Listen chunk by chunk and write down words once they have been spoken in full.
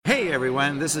Hey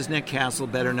everyone, this is Nick Castle,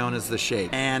 better known as The Shake,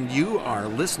 and you are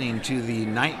listening to the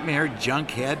Nightmare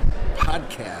Junkhead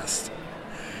podcast.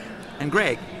 And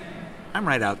Greg, I'm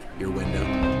right out your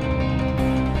window.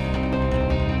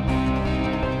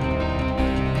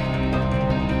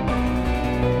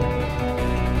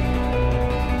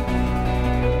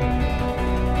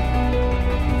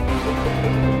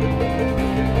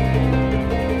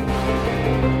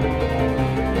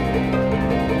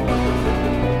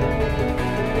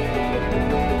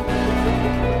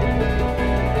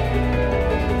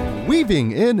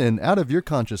 Weaving in and out of your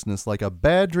consciousness like a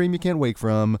bad dream you can't wake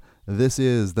from, this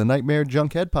is the Nightmare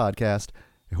Junkhead Podcast,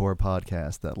 a horror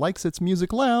podcast that likes its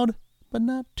music loud, but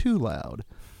not too loud.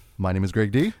 My name is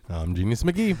Greg D. I'm Genius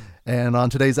McGee. And on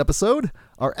today's episode,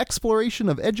 our exploration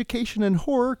of education and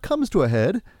horror comes to a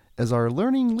head as our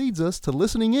learning leads us to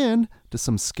listening in to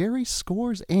some scary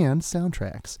scores and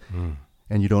soundtracks.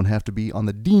 And you don't have to be on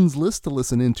the Dean's List to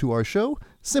listen into our show.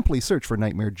 Simply search for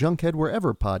Nightmare Junkhead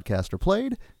wherever podcasts are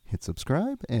played. Hit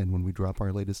subscribe, and when we drop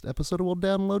our latest episode, it will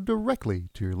download directly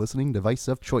to your listening device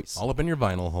of choice. All up in your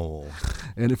vinyl hole.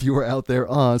 And if you are out there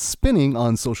spinning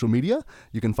on social media,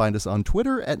 you can find us on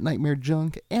Twitter at Nightmare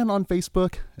Junk and on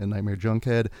Facebook at Nightmare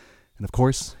Junkhead. And of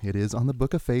course, it is on the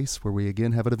Book of Face, where we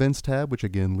again have an events tab, which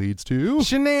again leads to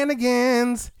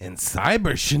shenanigans and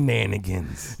cyber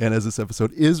shenanigans. And as this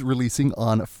episode is releasing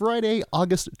on Friday,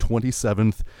 August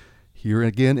 27th, here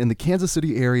again in the Kansas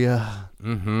City area,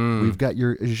 we've got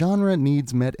your genre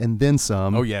needs met and then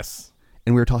some. Oh, yes.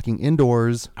 And we're talking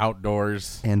indoors,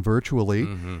 outdoors, and virtually.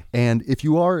 And if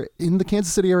you are in the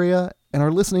Kansas City area and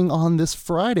are listening on this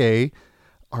Friday,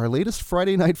 our latest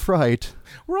Friday Night Fright,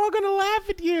 we're all going to laugh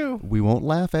at you. We won't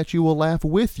laugh at you, we'll laugh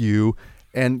with you.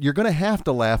 And you're going to have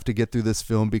to laugh to get through this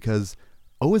film because,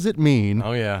 oh, is it mean?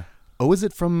 Oh, yeah. Oh, is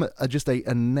it from just a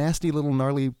nasty little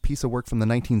gnarly piece of work from the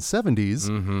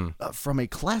 1970s, from a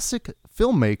classic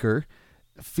filmmaker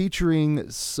featuring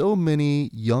so many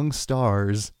young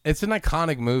stars. It's an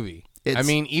iconic movie. I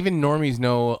mean, even normies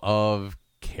know of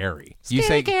Carrie. You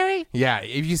say Carrie. Yeah,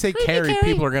 if you say Carrie,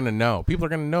 people are going to know. People are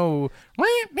going to know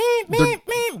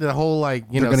the whole, like,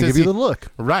 you know. They're going to give you the look.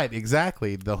 Right,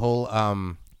 exactly. The whole,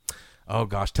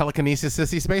 telekinesis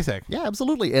Sissy Spacek. Yeah,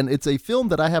 absolutely. And it's a film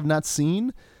that I have not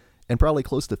seen in probably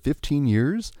close to 15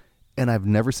 years, and I've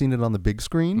never seen it on the big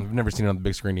screen. I've never seen it on the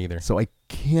big screen either. So I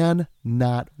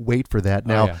cannot wait for that.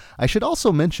 Now, I should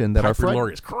also mention that Piper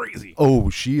Laurie is crazy. Oh,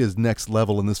 she is next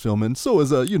level in this film, and so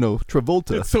is,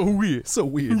 Travolta. It's so weird. So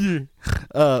weird.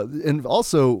 Yeah. And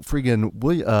also, friggin'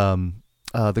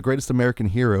 the greatest American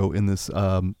hero in this,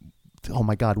 oh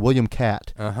my God, William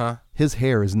Catt. His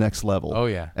hair is next level. Oh,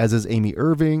 yeah. As is Amy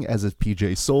Irving, as is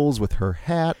PJ Souls with her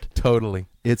hat. Totally.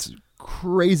 It's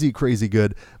crazy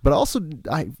good. But also,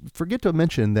 I forget to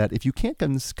mention that if you can't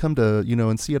come to,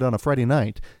 and see it on a Friday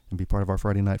night and be part of our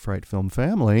Friday Night Fright film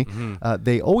family,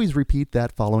 they always repeat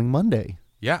that following Monday.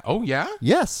 Yeah. Oh, yeah?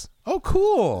 Yes. Oh,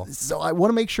 cool. So I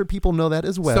want to make sure people know that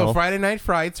as well. So Friday Night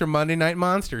Frights or Monday Night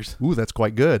Monsters. Ooh, that's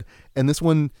quite good. And this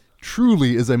one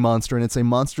truly is a monster, and it's a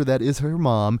monster that is her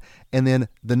mom. And then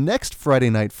the next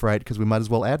Friday Night Fright, because we might as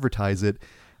well advertise it,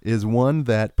 is one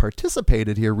that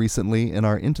participated here recently in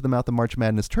our Into the Mouth of March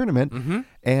Madness tournament.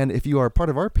 And if you are part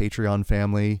of our Patreon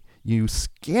family, you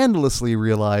scandalously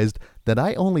realized that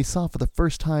I only saw for the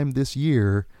first time this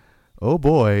year. Oh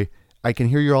boy, I can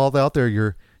hear you all out there.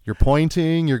 You're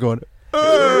pointing, you're going,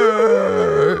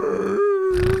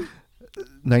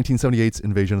 1978's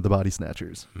Invasion of the Body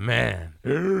Snatchers. Man,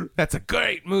 that's a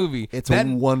great movie. It's a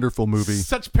wonderful movie.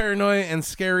 Such paranoia and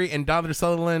scary, and Donald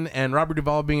Sutherland and Robert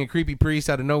Duvall being a creepy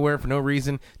priest out of nowhere for no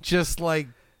reason. Just like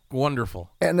wonderful.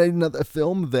 And another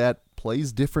film that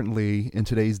plays differently in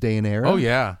today's day and era. Oh,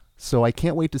 yeah. So I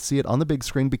can't wait to see it on the big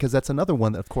screen because that's another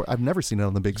one that, of course, I've never seen it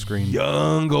on the big screen.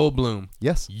 Young Goldblum.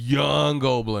 Yes. Young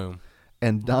Goldblum.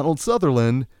 And Donald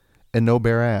Sutherland and no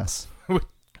bare ass.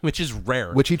 Which is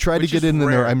rare. Which he tried to get in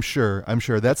there, I'm sure.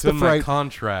 That's the fright. My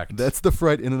contract. That's the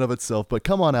fright in and of itself. But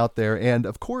come on out there. And,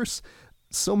 of course,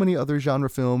 so many other genre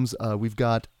films. We've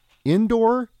got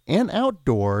indoor and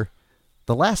outdoor.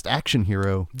 The Last Action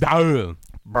Hero. Have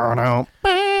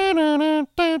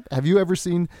you ever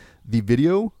seen the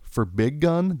video for Big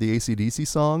Gun, the AC/DC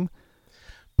song?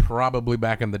 Probably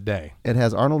back in the day. It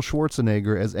has Arnold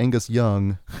Schwarzenegger as Angus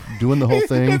Young doing the whole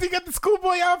thing. Does he got the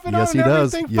schoolboy outfit on? Yes, he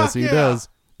does. Everything? Yes, Fuck he yeah. does.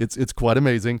 It's quite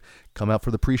amazing. Come out for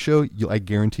the pre-show. I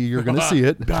guarantee you're going to see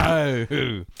it.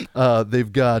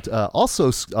 They've got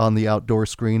also on the outdoor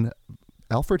screen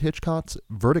Alfred Hitchcock's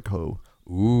Vertigo.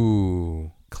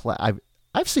 Ooh.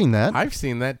 I've seen that. I've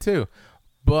seen that too.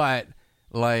 But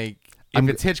like if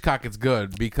it's Hitchcock, it's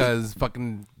good because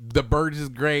fucking The Birds is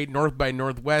great. North by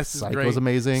Northwest is great. Psycho's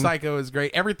amazing. Psycho is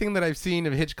great. Everything that I've seen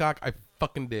of Hitchcock, I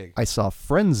fucking dig. I saw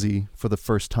Frenzy for the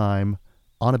first time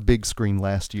on a big screen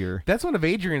last year. That's one of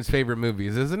Adrian's favorite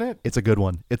movies, isn't it? It's a good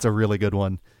one. It's a really good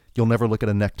one. You'll never look at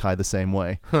a necktie the same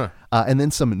way. Huh. And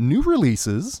then some new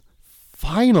releases,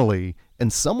 finally,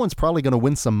 and someone's probably going to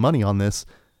win some money on this.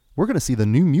 We're going to see the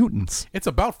New Mutants. It's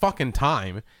about fucking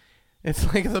time. It's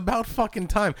about fucking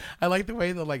time. I like the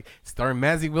way that starring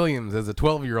Maisie Williams as a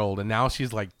 12-year-old, and now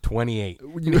she's 28. A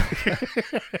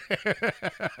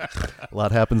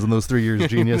lot happens in those 3 years,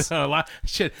 genius. A lot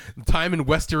shit. Time in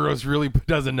Westeros really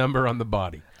does a number on the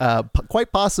body.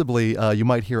 Quite possibly, you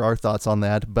might hear our thoughts on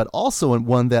that, but also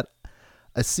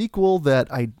a sequel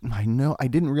that I know I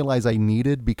didn't realize I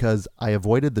needed because I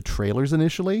avoided the trailers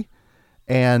initially,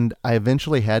 and I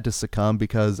eventually had to succumb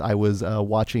because I was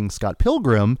watching Scott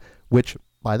Pilgrim, which,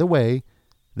 by the way,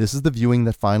 this is the viewing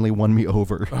that finally won me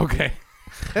over. Okay.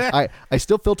 I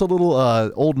still felt a little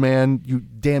old man, you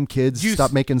damn kids,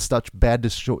 stop making such bad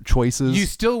choices. You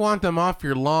still want them off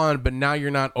your lawn, but now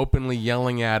you're not openly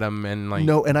yelling at them and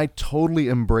No, and I totally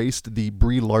embraced the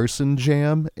Brie Larson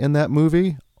jam in that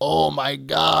movie. Oh my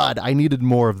God, I needed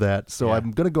more of that. So yeah.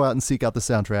 I'm going to go out and seek out the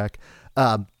soundtrack.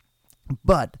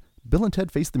 But Bill and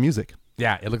Ted Face the Music.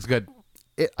 Yeah, it looks good.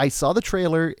 I saw the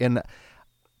trailer, and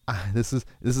this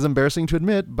is embarrassing to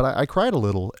admit, but I cried a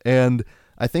little. And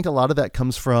I think a lot of that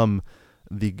comes from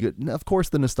of course,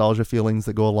 the nostalgia feelings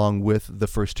that go along with the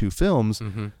first two films,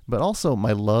 but also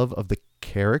my love of the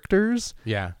characters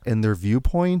and their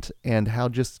viewpoint and how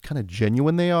just kind of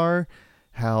genuine they are.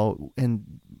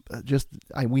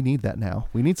 We need that now.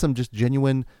 We need some just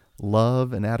genuine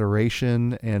love and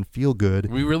adoration and feel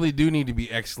good. We really do need to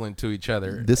be excellent to each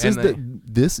other.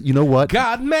 You know what?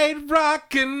 God made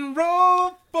rock and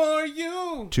roll for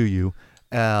you. To you.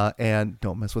 And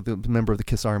don't mess with the member of the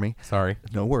Kiss Army. Sorry.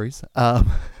 No worries.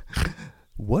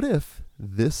 What if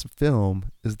this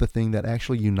film is the thing that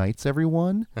actually unites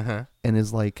everyone and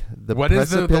is like the what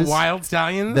is the Wild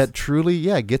Stallions that truly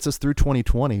gets us through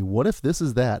 2020? What if this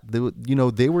is that?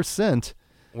 They were sent.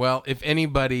 Well, if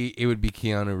anybody, it would be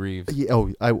Keanu Reeves. Yeah,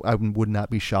 I would not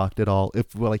be shocked at all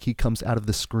if he comes out of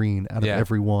the screen, out of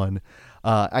everyone.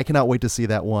 I cannot wait to see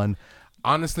that one.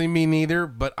 Honestly, me neither,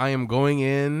 but I am going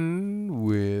in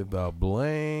with a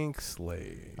blank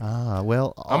slate.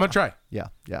 Well, I'm going to try. Yeah.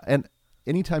 And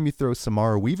anytime you throw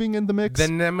Samara Weaving in the mix,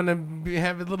 then I'm going to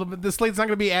have a little bit, the slate's not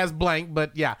going to be as blank,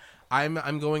 but yeah,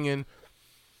 I'm going in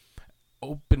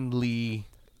openly,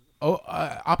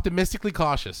 optimistically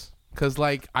cautious. Because,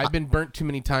 I've been burnt too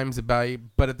many times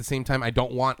but at the same time, I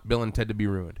don't want Bill and Ted to be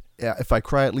ruined. Yeah, if I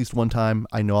cry at least one time,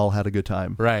 I know I'll have a good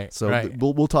time. Right. So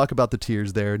we'll talk about the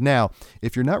tears there. Now,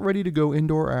 if you're not ready to go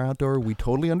indoor or outdoor, we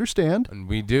totally understand. And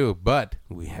we do, but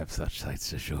we have such sights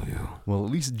to show you. Well,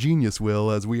 at least Genius will,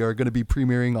 as we are going to be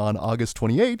premiering on August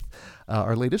 28th,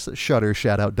 our latest Shudder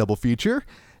shout-out double feature.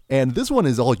 And this one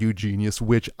is all you, Genius,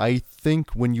 which I think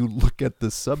when you look at the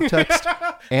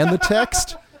subtext and the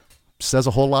text, says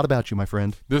a whole lot about you, my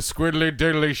friend. The squiddly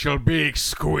diddly shall be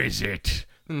exquisite.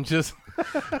 And just...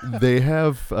 They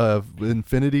have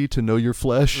infinity to know your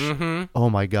flesh. Oh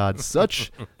my God.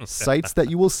 Such sights that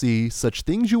you will see, such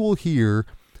things you will hear,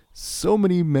 so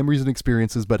many memories and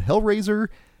experiences. But Hellraiser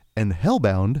and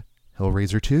Hellbound,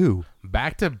 Hellraiser 2.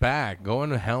 Back to back,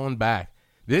 going to hell and back.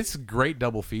 This great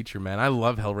double feature, man. I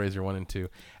love Hellraiser 1 and 2.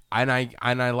 And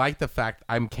I like the fact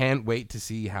I can't wait to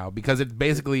see how, because it's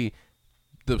basically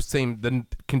the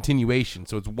continuation,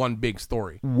 so it's one big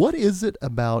story. What is it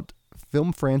about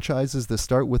film franchises that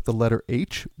start with the letter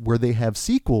H where they have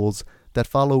sequels that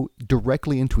follow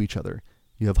directly into each other?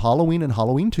 You have Halloween and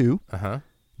Halloween 2.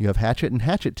 You have Hatchet and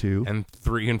Hatchet 2. And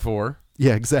 3 and 4.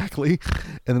 Yeah, exactly.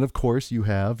 And then, of course, you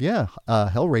have,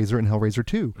 Hellraiser and Hellraiser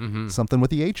 2. Something with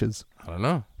the H's. I don't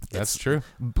know. That's true.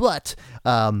 But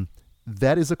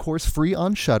that is, of course, free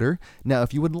on Shudder. Now,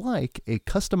 if you would like a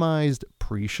customized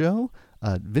pre-show,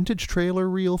 vintage trailer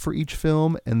reel for each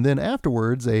film, and then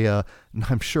afterwards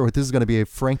I'm sure this is going to be a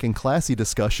frank and classy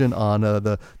discussion on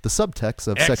the subtext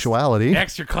of sexuality.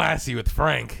 Extra classy with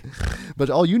Frank.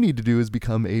 But all you need to do is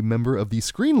become a member of the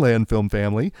Screenland film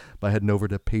family by heading over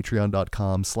to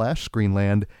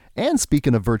patreon.com/Screenland. And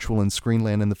speaking of virtual and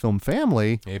Screenland and the film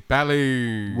family, hey,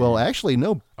 Pally. Well, actually,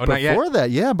 no. Before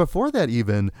that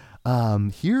even.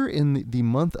 Here in the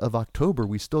month of October,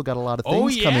 we still got a lot of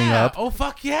things coming up. Oh,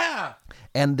 fuck yeah.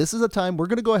 And this is a time we're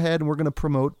going to go ahead and we're going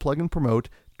to plug and promote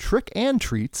Trick and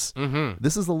Treats.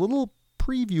 This is a little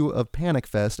preview of Panic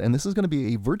Fest, and this is going to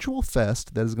be a virtual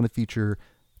fest that is going to feature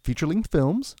feature-length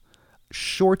films,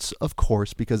 shorts, of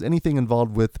course, because anything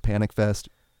involved with Panic Fest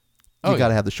Oh, you got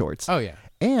to yeah. have the shorts. Oh yeah.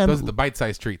 And Those are the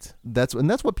bite-sized treats. that's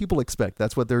what people expect.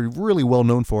 That's what they're really well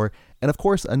known for. And of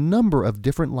course, a number of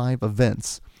different live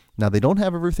events. Now, they don't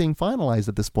have everything finalized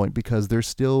at this point because they're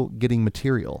still getting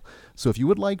material. So if you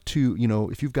would like to,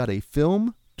 if you've got a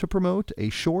film to promote, a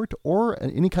short, or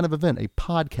any kind of event, a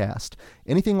podcast,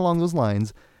 anything along those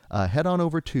lines, head on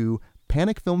over to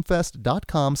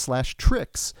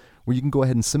panicfilmfest.com/tricks, where you can go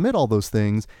ahead and submit all those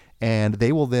things, and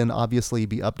they will then obviously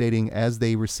be updating as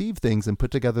they receive things and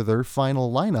put together their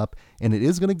final lineup, and it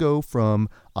is going to go from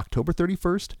October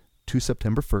 31st to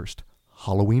September 1st,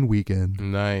 Halloween weekend.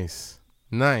 Nice.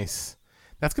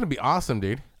 That's gonna be awesome,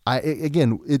 dude.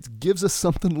 Again, it gives us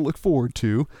something to look forward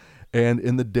to. And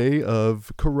in the day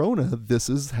of Corona, this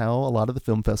is how a lot of the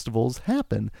film festivals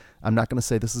happen. I'm not going to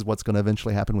say this is what's going to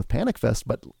eventually happen with Panic Fest,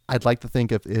 but I'd like to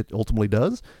think if it ultimately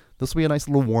does, this will be a nice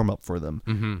little warm-up for them.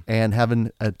 Mm-hmm. And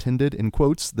having attended, in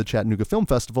quotes, the Chattanooga Film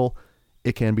Festival,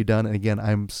 it can be done. And again,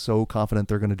 I'm so confident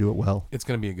they're going to do it well. It's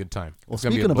gonna be a good time. Well, It's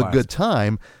gonna be speaking of a blast. good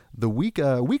time, a week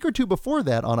or two before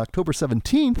that, on October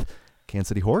 17th, Kansas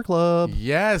City Horror Club.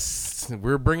 Yes,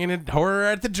 we're bringing it. Horror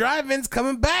at the Drive-In's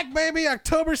coming back, baby.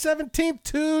 October 17th.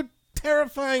 2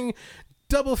 terrifying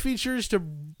double features to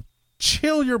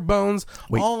chill your bones.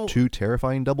 Wait, 2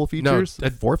 terrifying double features?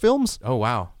 4 films? Oh,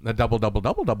 wow. A double.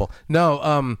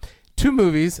 No, 2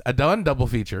 movies, a double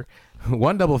feature,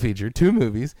 1 double feature, 2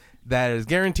 movies that is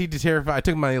guaranteed to terrify. I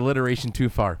took my alliteration too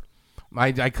far.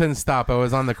 I couldn't stop. I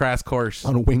was on the crash course.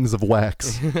 On wings of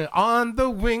wax. On the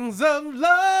wings of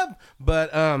love.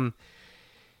 But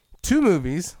 2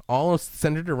 movies, all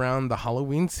centered around the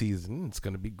Halloween season. It's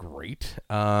going to be great.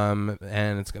 And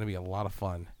it's going to be a lot of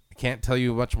fun. I can't tell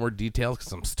you much more details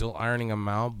because I'm still ironing them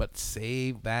out, but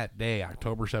save that day,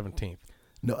 October 17th.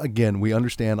 No, again, we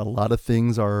understand a lot of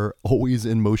things are always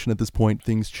in motion at this point.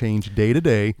 Things change day to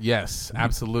day. Yes,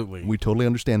 absolutely. We totally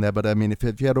understand that. But I mean, if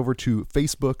you head over to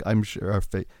Facebook, I'm sure,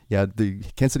 the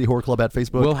Kansas City Horror Club at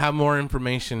Facebook. We'll have more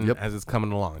information Yep. as it's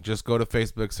coming along. Just go to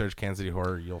Facebook, search Kansas City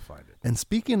Horror, you'll find it. And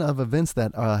speaking of events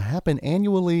that happen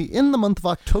annually in the month of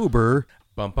October,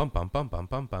 Bum bum bum bum bum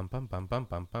bum bum bum bum bum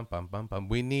bum bum bum bum bum.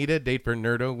 We need a date for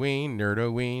Nerdoween,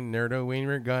 Nerdoween, Nerdoween.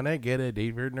 We're gonna get a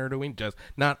date for Nerdoween, just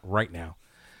not right now.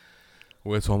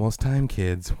 Well, it's almost time,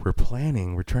 kids. We're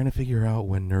planning. We're trying to figure out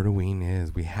when Nerdoween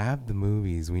is. We have the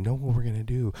movies. We know what we're going to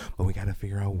do, but we got to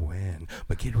figure out when.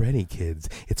 But get ready, kids.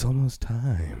 It's almost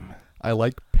time. I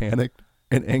like panicked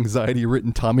and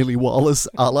anxiety-written Tommy Lee Wallace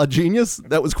a la Genius.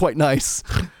 That was quite nice.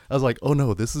 I was like, oh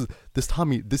no, this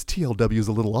TLW is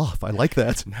a little off. I like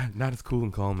that. Not as cool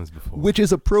and calm as before. Which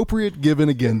is appropriate given,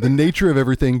 again, the nature of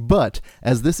everything. But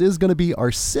as this is going to be our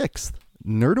 6th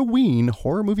Nerdoween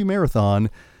horror movie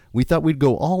marathon, we thought we'd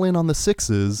go all in on the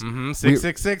 6s.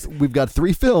 666. We've got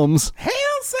 3 films, Hail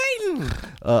Satan!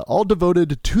 all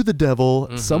devoted to the devil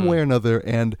some way or another.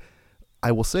 And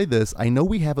I will say this, I know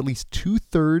we have at least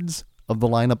 2/3 of the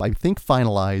lineup, I think,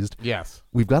 finalized. Yes.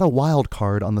 We've got a wild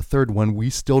card on the 3rd one. We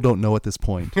still don't know at this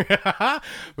point.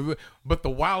 But the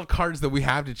wild cards that we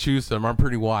have to choose from are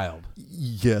pretty wild.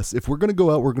 Yes, if we're going to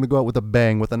go out, we're going to go out with a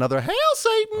bang with another Hail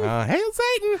Satan! Hail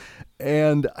Satan!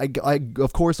 And I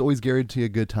of course, always guarantee a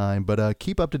good time. But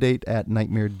keep up to date at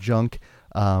Nightmare Junk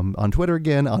on Twitter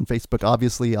again, on Facebook,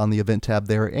 obviously, on the event tab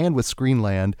there, and with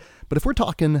Screenland. But if we're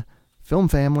talking Film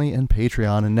Family and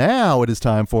Patreon, and now it is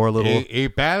time for a little... A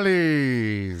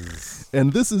pallies.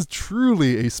 And this is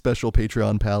truly a special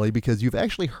Patreon pally because you've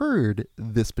actually heard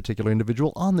this particular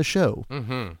individual on the show.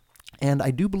 Mm-hmm. And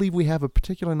I do believe we have a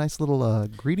particular nice little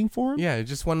greeting for him. Yeah,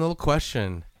 just one little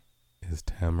question. Is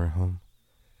Tamara home?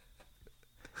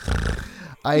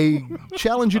 I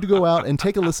challenge you to go out and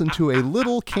take a listen to a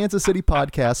little Kansas City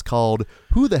podcast called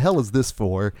Who the Hell Is This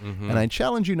For? And I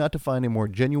challenge you not to find a more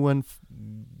genuine,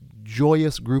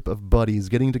 joyous group of buddies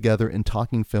getting together and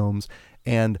talking films.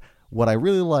 And what I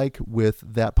really like with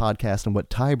that podcast and what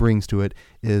Ty brings to it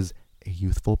is a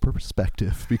youthful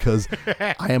perspective, because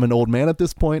I am an old man at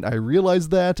this point. I realize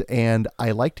that, and I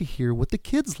like to hear what the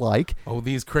kids like. Oh,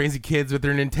 these crazy kids with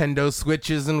their Nintendo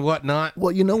Switches and whatnot.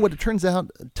 Well, you know what? It turns out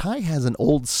Ty has an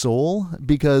old soul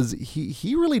because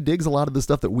he really digs a lot of the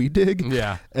stuff that we dig.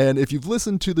 Yeah. And if you've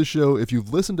listened to the show, if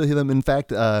you've listened to them, in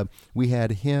fact, we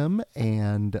had him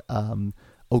and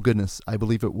oh goodness, I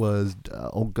believe it was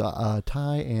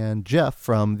Ty and Jeff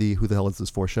from the Who the Hell Is This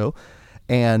For show.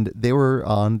 And they were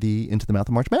on the Into the Mouth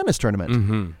of March Madness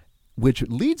tournament, which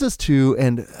leads us to,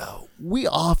 and we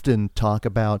often talk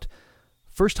about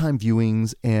first-time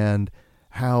viewings and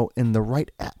how in the right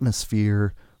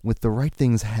atmosphere, with the right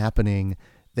things happening,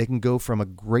 they can go from a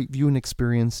great viewing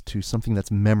experience to something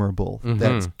that's memorable,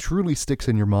 that truly sticks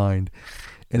in your mind.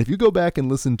 And if you go back and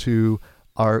listen to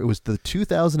It was the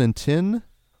 2010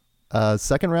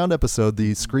 second round episode,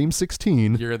 the Scream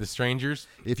 16. Year of the Strangers.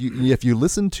 If you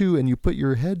listen to and you put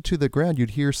your head to the ground, you'd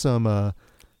hear some.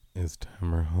 Is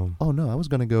Tamara home? Oh no, I was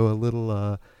gonna go a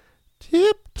little.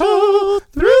 Tiptoe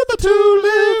through the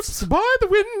tulips By the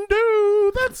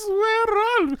window, that's where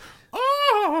I'll...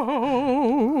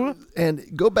 Oh!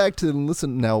 and go back to and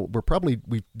listen. Now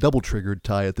we double triggered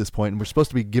Ty at this point, and we're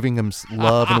supposed to be giving him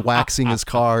love and waxing his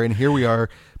car, and here we are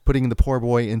putting the poor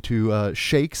boy into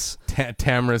shakes.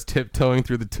 Tamara's tiptoeing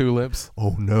through the tulips.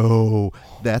 Oh no,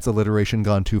 that's alliteration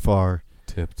gone too far.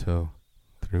 Tiptoe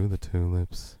through the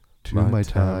tulips To my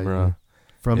Tamara.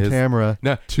 From Is- Tamara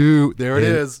No. to there it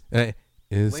is.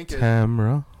 Is Link it.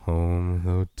 Tamara home?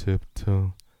 Though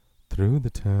tiptoe through the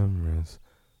Tamaras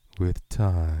with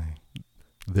Ty.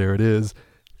 There it is.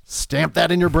 Stamp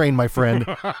that in your brain, my friend.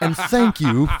 And thank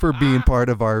you for being part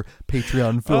of our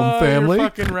Patreon film family. You're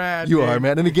fucking rad. You dude. are,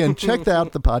 man. And again, check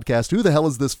out the podcast. Who the hell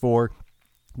is this for?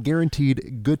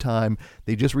 Guaranteed good time.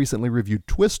 They just recently reviewed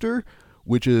Twister,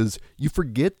 which is, you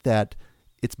forget that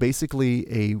it's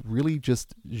basically a really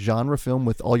just genre film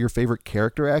with all your favorite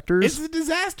character actors. It's a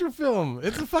disaster film.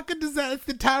 It's a fucking disaster. It's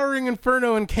the Towering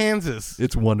Inferno in Kansas.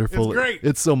 It's wonderful. It's great.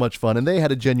 It's so much fun, and they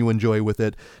had a genuine joy with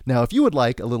it. Now, if you would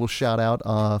like a little shout out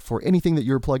for anything that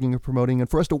you're plugging or promoting, and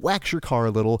for us to wax your car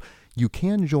a little, you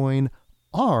can join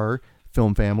our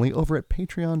film family over at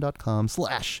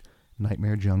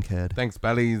patreon.com/Nightmare Junkhead. Thanks,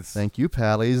 buddies. Thank you,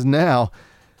 Pallies. Now,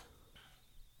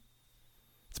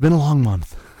 it's been a long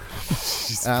month.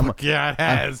 Yeah, it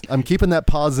has. I'm keeping that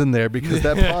pause in there because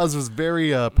that pause was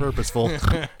very purposeful.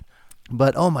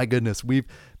 But oh my goodness, we've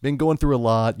been going through a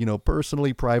lot,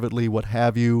 personally, privately, what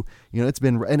have you. It's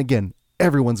been, and again,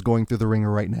 everyone's going through the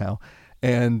ringer right now.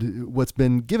 And what's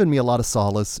been giving me a lot of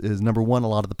solace is, number one, a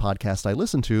lot of the podcasts I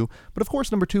listen to, but of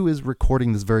course, number two is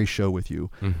recording this very show with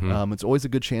you. Mm-hmm. It's always a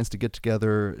good chance to get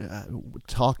together,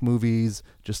 talk movies,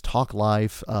 just talk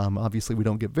life. Obviously, we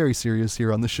don't get very serious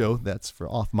here on the show. That's for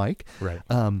off mic. Right.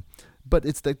 But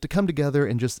it's to come together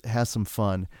and just have some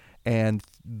fun. And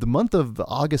the month of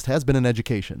August has been an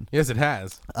education. Yes, it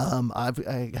has.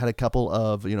 I had a couple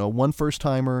of, one first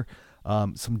timer,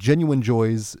 some genuine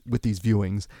joys with these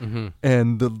viewings. Mm-hmm.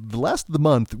 And the last of the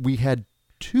month, we had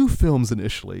two films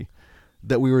initially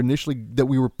that we were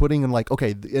putting in, like,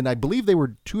 okay, and I believe they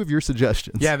were two of your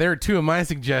suggestions. Yeah, there are two of my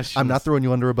suggestions. I'm not throwing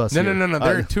you under a bus No, here. no.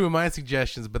 There are two of my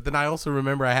suggestions, but then I also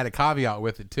remember I had a caveat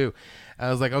with it too.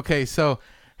 I was like, okay, so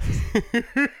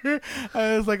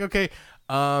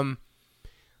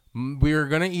we're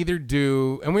gonna either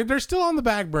do, and they're still on the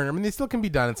back burner. I mean, they still can be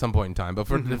done at some point in time. But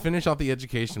to finish off the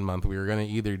education month, we were gonna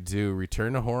either do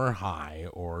Return to Horror High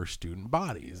or Student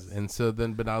Bodies. And so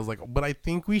then, but I was like, but I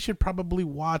think we should probably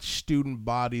watch Student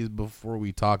Bodies before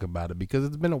we talk about it because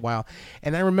it's been a while.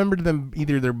 And I remembered them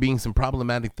either there being some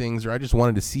problematic things, or I just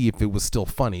wanted to see if it was still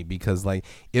funny because like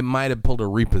it might have pulled a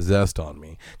Repossessed on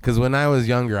me. Because when I was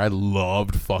younger, I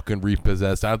loved fucking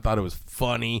Repossessed. I thought it was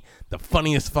funny, the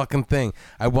funniest fucking thing.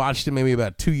 I watched it maybe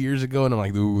about 2 years ago, and I'm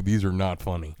like, ooh, these are not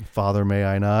funny. Father May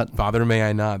I Not. Father May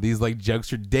I Not. These like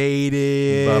jokes are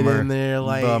dated, Bummer. and they're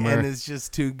like, Bummer. and it's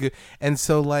just too good. And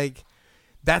so like,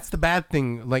 that's the bad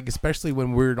thing. Like, especially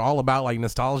when we're all about like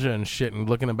nostalgia and shit, and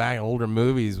looking back at older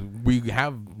movies, we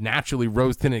have naturally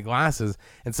rose tinted glasses,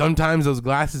 and sometimes those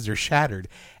glasses are shattered,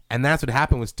 and that's what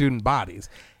happened with Student Bodies.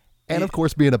 And of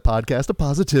course, being a podcast of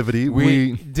positivity,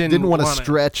 we didn't want to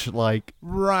stretch like.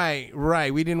 Right.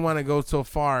 We didn't want to go so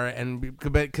far, and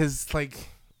because like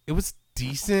it was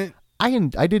decent.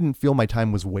 I didn't feel my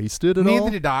time was wasted at all. Neither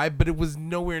did I, but it was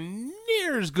nowhere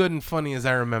near as good and funny as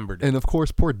I remembered it. And of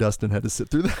course, poor Dustin had to sit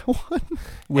through that one.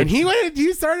 And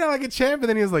he started out like a champ, and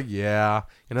then he was like, yeah.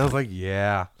 And I was like,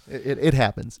 yeah. It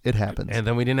happens. It happens. And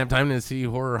then we didn't have time to see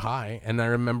Horror High. And I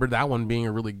remember that one being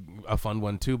a fun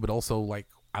one too, but also like,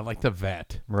 I like the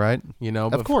vet, right?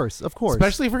 Of course.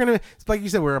 Especially if we're gonna, like you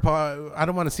said, I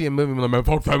don't want to see a movie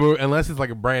unless it's like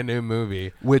a brand new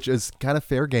movie, which is kind of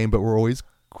fair game. But we're always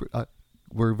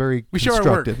we're very we show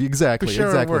constructive. Our work. Exactly. We show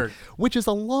Our work. Which is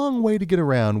a long way to get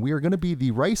around. We are going to be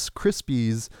the Rice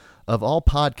Krispies of all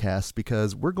podcasts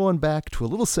because we're going back to a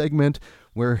little segment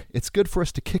where it's good for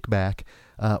us to kick back.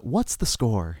 What's the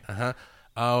score?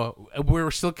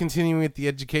 We're still continuing with the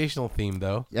educational theme,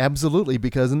 though. Absolutely,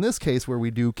 because in this case, where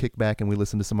we do kick back and we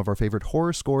listen to some of our favorite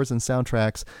horror scores and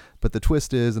soundtracks, but the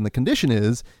twist is, and the condition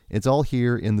is, it's all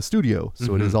here in the studio.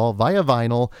 So it is all via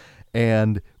vinyl,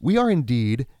 and we are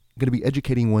indeed going to be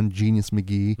educating one Genius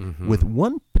McGee with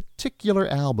one particular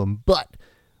album, but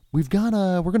we're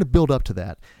gonna build up to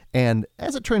that. And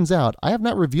as it turns out, I have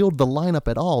not revealed the lineup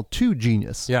at all to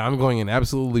Genius. Yeah, I'm going in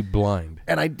absolutely blind.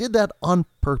 And I did that on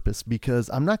purpose because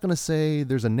I'm not going to say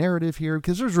there's a narrative here,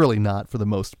 because there's really not for the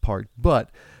most part. But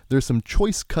there's some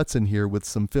choice cuts in here with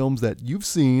some films that you've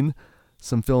seen,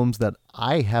 some films that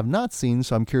I have not seen,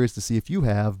 so I'm curious to see if you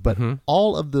have. But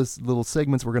all of the little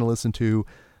segments we're going to listen to,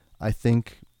 I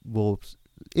think will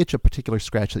itch a particular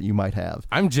scratch that you might have.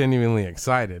 I'm genuinely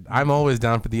excited. I'm always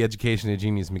down for the Education of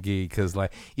Genius McGee because,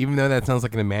 like, even though that sounds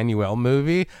like an Emmanuel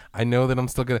movie, I know that I'm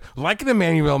still gonna like an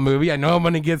Emmanuel movie. I know I'm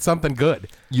gonna get something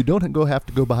good. You don't have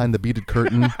to go behind the beaded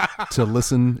curtain to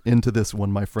listen into this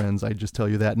one, my friends. I just tell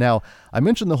you that. Now, I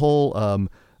mentioned the whole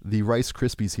the Rice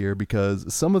Krispies here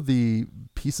because some of the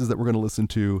pieces that we're going to listen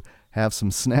to have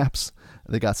some snaps.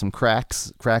 They got some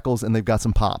crackles, and they've got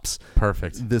some pops.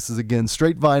 Perfect. This is, again,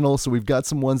 straight vinyl, so we've got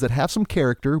some ones that have some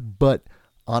character, but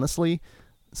honestly,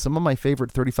 some of my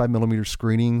favorite 35mm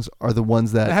screenings are the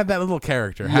ones that have that little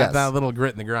character, Yes. have that little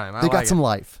grit in the grime. they got some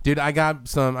life. Dude, I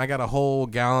got a whole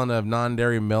gallon of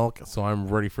non-dairy milk, so I'm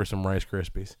ready for some Rice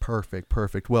Krispies.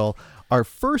 Perfect. Well, our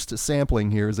first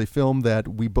sampling here is a film that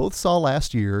we both saw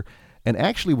last year and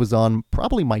actually was on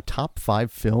probably my top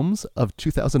 5 films of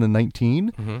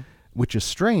 2019, which is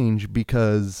strange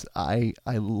because I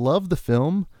love the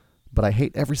film, but I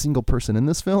hate every single person in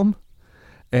this film.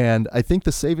 And I think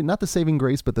not the saving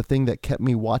grace, but the thing that kept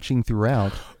me watching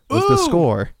throughout was the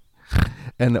score.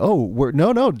 And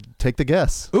take the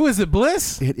guess. Ooh, is it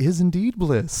Bliss? It is indeed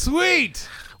Bliss. Sweet.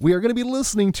 We are going to be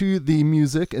listening to the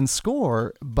music and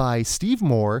score by Steve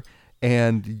Moore.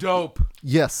 And Dope.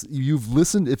 yes, if you've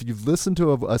listened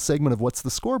to a segment of What's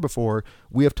the Score before,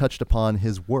 we have touched upon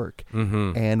his work.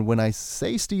 And when I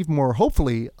say Steve Moore,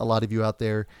 hopefully a lot of you out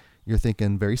there, you're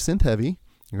thinking very synth heavy.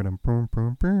 You're gonna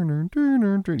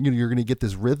get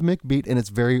this rhythmic beat, and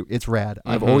it's rad.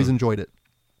 I've always enjoyed it.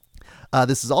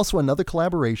 This is also another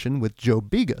collaboration with Joe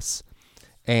Bigas,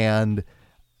 and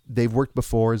they've worked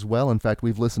before as well. In fact,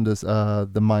 we've listened to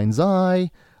The Mind's Eye.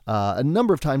 A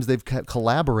number of times they've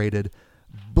collaborated,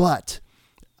 but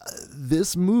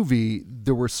this movie,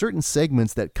 there were certain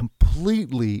segments that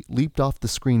completely leaped off the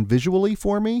screen visually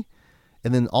for me,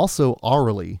 and then also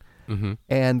aurally.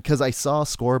 And because I saw a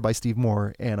score by Steve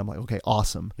Moore, and I'm like, okay,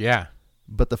 awesome. Yeah.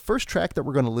 But the first track that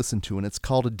we're going to listen to, and it's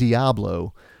called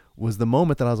Diablo, was the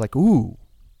moment that I was like, ooh,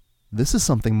 this is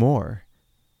something more.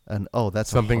 And that's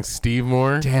something Steve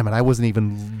Moore. Damn it! That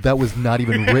was not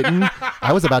even written.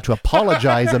 I was about to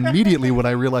apologize immediately when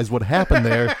I realized what happened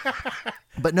there.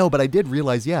 But I did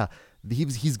realize, yeah,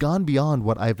 he's gone beyond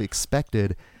what I've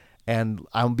expected, and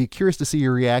I'll be curious to see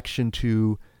your reaction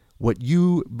to what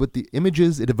the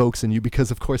images it evokes in you, because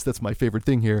of course that's my favorite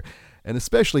thing here, and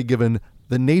especially given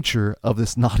the nature of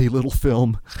this naughty little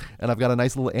film. And I've got a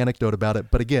nice little anecdote about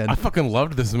it. But again, I fucking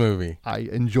loved this movie. I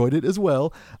enjoyed it as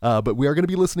well. But we are going to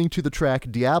be listening to the track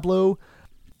Diablo.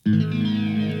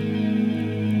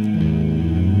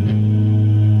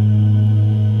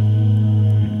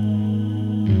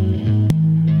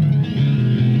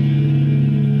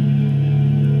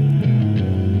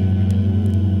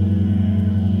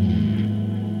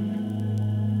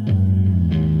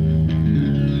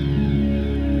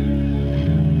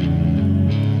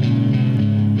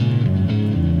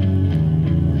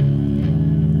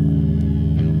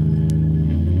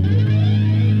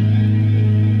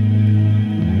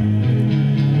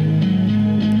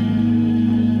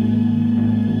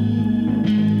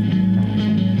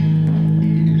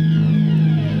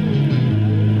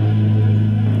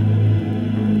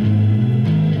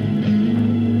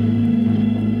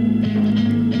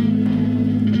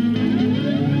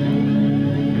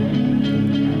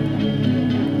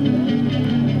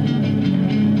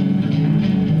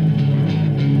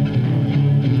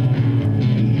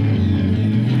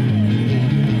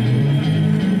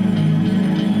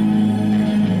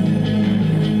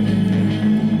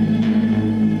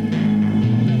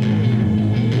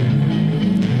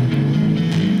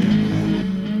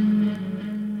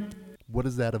 What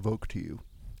does that evoke to you?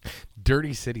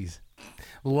 Dirty cities,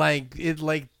 like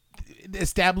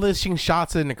establishing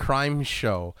shots in a crime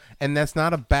show, and that's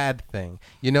not a bad thing.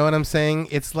 You know what I'm saying?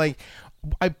 It's like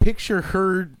I picture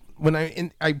her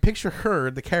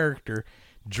the character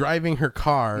driving her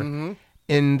car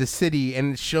in the city,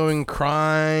 and it's showing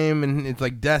crime, and it's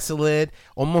like desolate,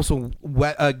 almost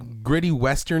a gritty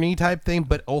westerny type thing,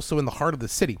 but also in the heart of the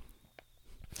city.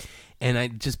 And I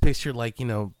just picture, like,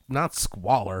 not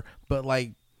squalor, but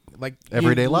like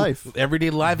everyday life and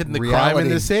the reality. crime in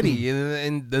the city,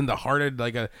 and then the heart of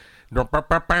like a, like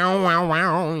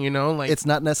it's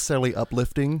not necessarily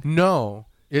uplifting. no,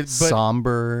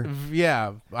 Somber.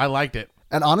 Yeah, I liked it.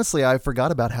 And honestly, I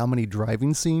forgot about how many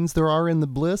driving scenes there are in The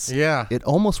Bliss. Yeah. It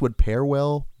almost would pair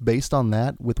well based on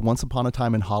that with Once Upon a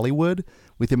Time in Hollywood,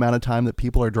 with the amount of time that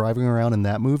people are driving around in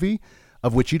that movie,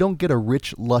 of which you don't get a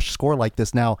rich, lush score like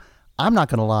this. Now, I'm not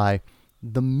going to lie,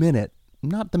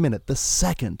 the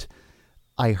second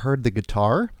I heard the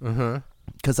guitar,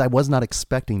 because I was not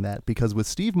expecting that, because with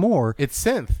Steve Moore, It's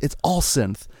synth. it's all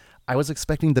synth. I was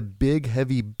expecting the big,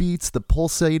 heavy beats, the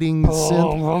pulsating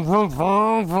synth.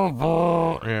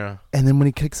 Yeah. And then when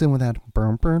he kicks in with that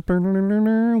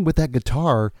with that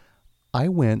guitar, I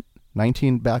went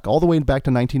all the way back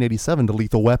to 1987 to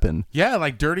Lethal Weapon. Yeah,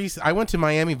 like Dirty. I went to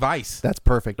Miami Vice. That's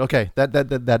perfect. Okay,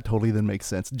 that totally then makes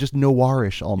sense. Just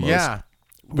noirish almost. Yeah.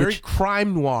 Very Which-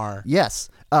 crime noir. Yes.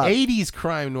 80s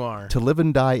crime noir. To Live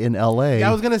and Die in L.A. Yeah,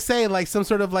 I was going to say like some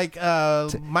sort of like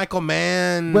Michael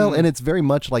Mann. Well, and it's very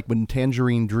much like when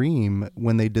Tangerine Dream,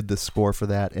 when they did the score for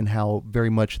that, and how very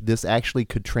much this actually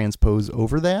could transpose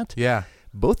over that. Yeah.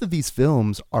 Both of those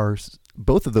films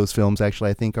actually,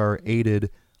 I think, are aided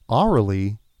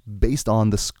aurally based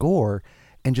on the score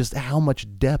and just how much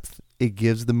depth it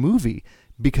gives the movie,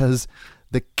 because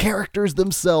the characters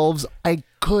themselves, I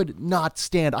could not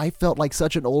stand. I felt like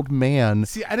such an old man.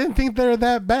 See, I didn't think they were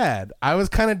that bad. I was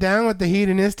kind of down with the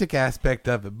hedonistic aspect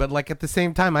of it, but like at the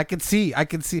same time, I could see, I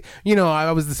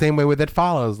was the same way with It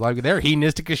Follows. Like they're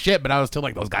hedonistic as shit, but I was still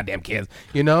like those goddamn kids,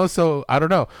 So I don't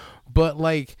know, but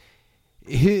like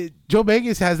Joe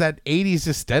Vegas has that 80s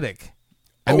aesthetic.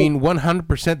 I mean,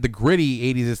 100% the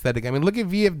gritty 80s aesthetic. I mean, look at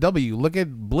VFW, look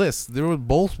at Bliss.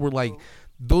 Both were like,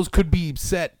 those could be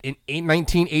set in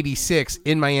 1986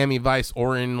 in Miami Vice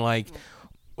or in like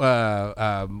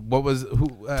To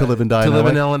Live and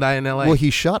Die in LA. Well, he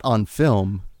shot on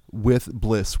film with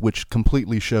Bliss, which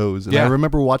completely shows. And I Yeah.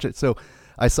 remember watching it. So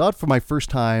I saw it for my first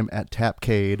time at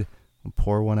Tapcade. I'll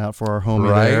pour one out for our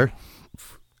homie Right. there.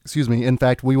 Excuse me. In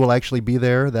fact, we will actually be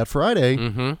there that Friday.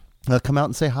 Mm-hmm. Come out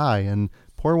and say hi and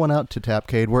pour one out to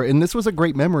Tapcade. And this was a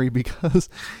great memory because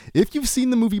if you've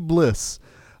seen the movie Bliss,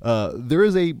 there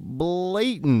is a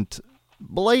blatant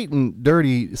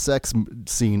dirty sex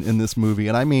scene in this movie.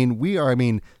 And I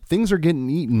mean, things are getting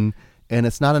eaten and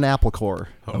it's not an apple core.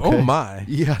 Oh my.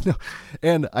 Yeah. No.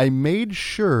 And I made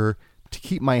sure to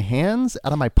keep my hands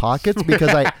out of my pockets because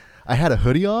I had a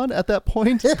hoodie on at that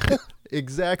point.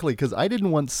 Exactly. Because I didn't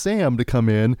want Sam to come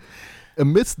in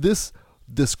amidst this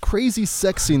crazy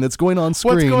sex scene that's going on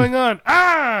screen. What's going on?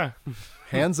 Ah!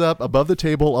 Hands up, above the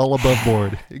table, all above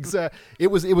board. Exactly. It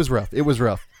was rough. It was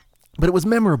rough, but it was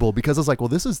memorable because I was like, well,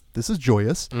 this is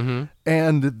joyous,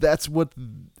 and that's what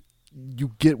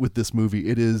you get with this movie.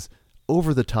 It is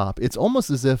over the top. It's almost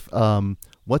as if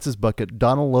what's his bucket,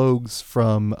 Donald Logues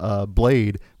from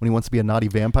Blade, when he wants to be a naughty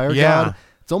vampire god.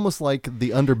 It's almost like the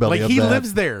underbelly Like of he that.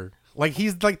 lives there. Like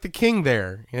he's like the king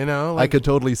there. Like, I could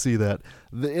totally see that.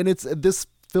 And this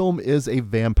film is a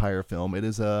vampire film. It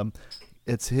is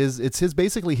it's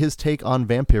basically his take on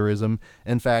vampirism.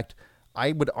 In fact,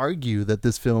 I would argue that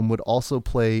this film would also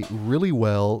play really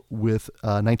well with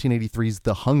 1983's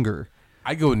The Hunger.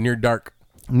 I go Near Dark.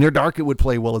 Near Dark, it would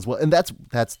play well as well. And that's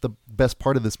the best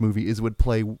part of this movie is it would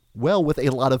play well with a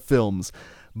lot of films.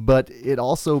 But it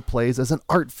also plays as an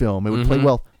art film. It would play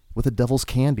well with The Devil's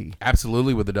Candy.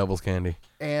 Absolutely with The Devil's Candy.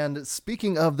 And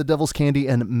speaking of The Devil's Candy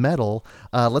and metal,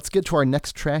 let's get to our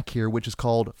next track here, which is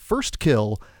called First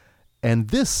Kill. And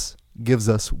this gives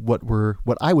us what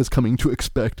I was coming to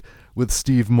expect with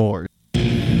Steve Moore.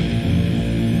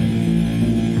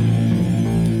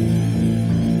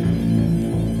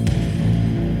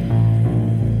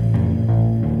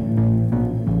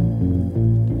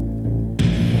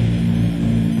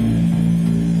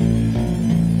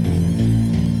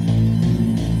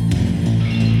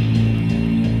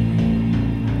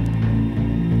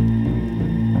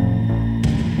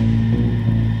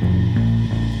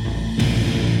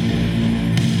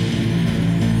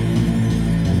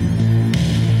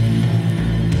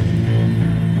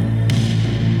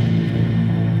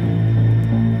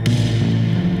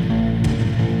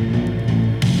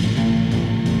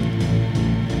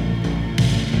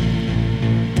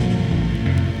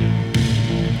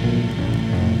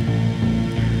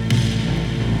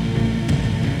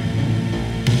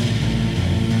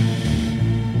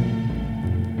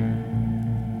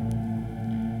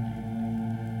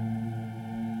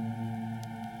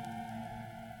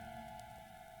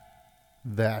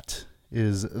 That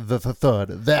is the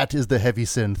thud. That is the heavy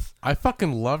synth. I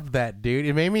fucking loved that, dude.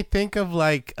 It made me think of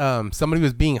like somebody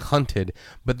was being hunted,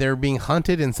 but they're being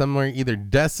hunted in somewhere either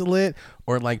desolate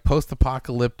or like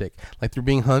post-apocalyptic. Like they're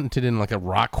being hunted in like a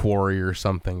rock quarry or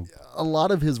something. A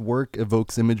lot of his work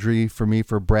evokes imagery for me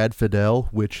for Brad Fiedel,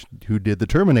 who did the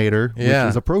Terminator, which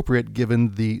is appropriate given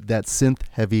that synth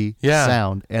heavy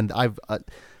sound. And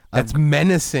That's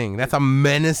menacing. That's a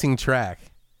menacing track.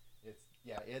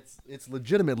 It's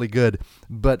legitimately good,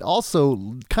 but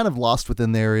also kind of lost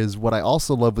within there is what I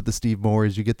also love with the Steve Moore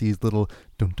is you get these little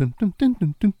dun, dun, dun, dun,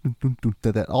 dun, dun, dun, dun,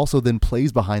 dun, that also then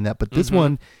plays behind that. But this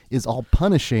one is all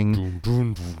punishing.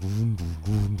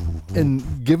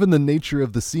 And given the nature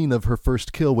of the scene of her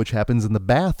first kill, which happens in the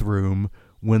bathroom,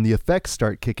 when the effects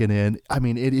start kicking in, I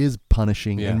mean, it is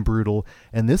punishing and brutal.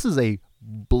 And this is a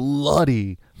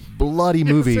bloody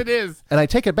movie. Yes, it is. And I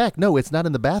take it back. No, it's not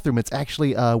in the bathroom. It's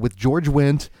actually with George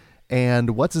Wendt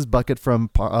and what's his bucket from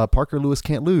Parker Lewis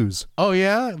Can't Lose. Oh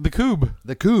yeah, the Coob.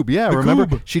 The Coob, yeah.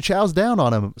 Remember, She chows down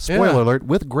on him. Spoiler alert,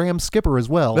 with Graham Skipper as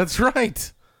well. That's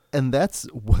right. And that's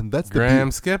Graham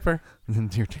Skipper.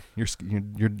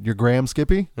 Your Graham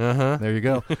Skippy. There you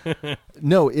go.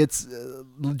 No, it's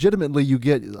legitimately you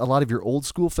get a lot of your old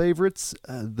school favorites,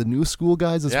 the new school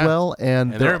guys as well,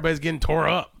 and everybody's getting tore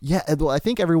up. Yeah, and I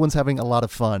think everyone's having a lot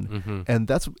of fun, and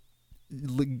that's.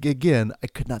 Again, I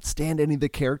could not stand any of the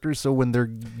characters, so when they're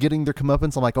getting their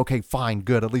comeuppance, I'm like, okay, fine,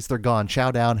 good. At least they're gone.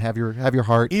 Chow down, have your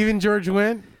heart. Even George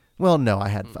Wendt? Well, no,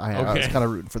 I was kind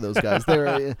of rooting for those guys.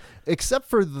 They're except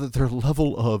for their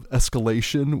level of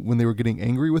escalation when they were getting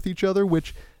angry with each other,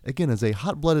 which again, as a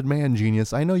hot-blooded man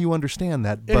genius, I know you understand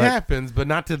that. But it happens, but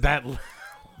not to that.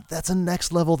 That's a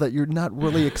next level that you're not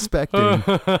really expecting,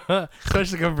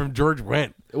 especially coming from George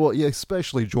Wendt. Well, yeah,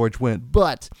 especially George Wendt,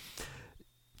 but.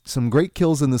 Some great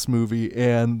kills in this movie,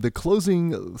 and the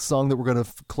closing song that we're going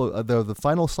to the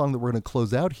final song that we're going to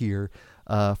close out here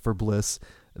for Bliss,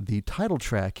 the title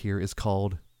track here is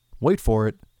called, wait for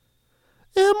it,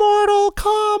 Immortal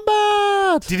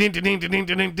Kombat.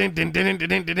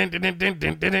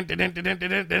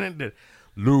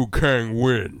 Liu Kang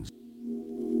wins.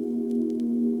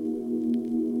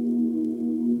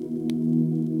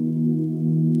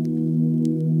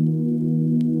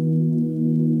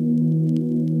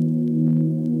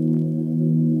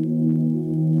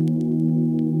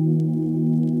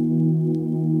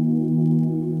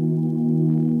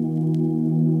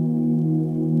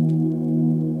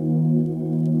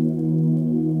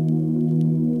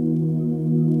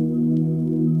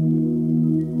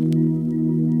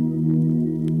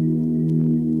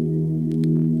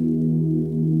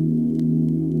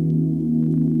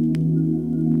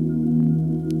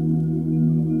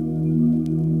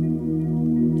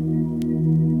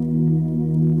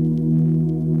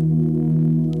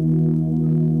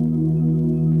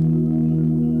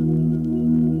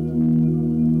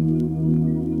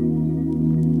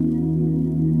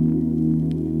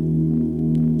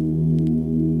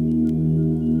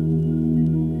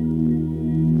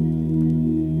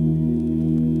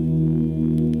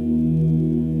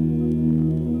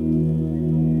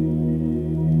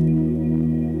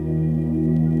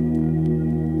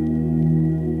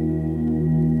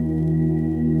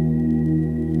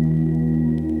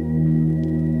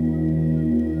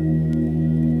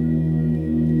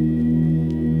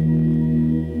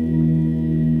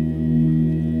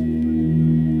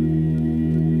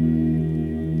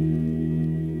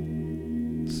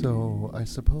 I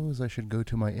suppose I should go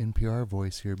to my NPR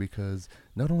voice here because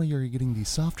not only are you getting the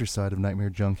softer side of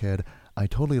Nightmare Junkhead, I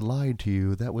totally lied to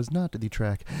you. That was not the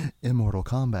track Immortal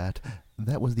Kombat.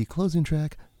 That was the closing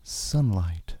track,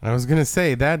 Sunlight. I was going to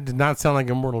say, that did not sound like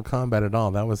Immortal Kombat at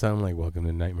all. That was sounding like Welcome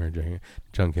to Nightmare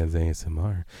Junkhead's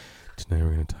ASMR. Tonight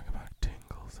we're going to talk about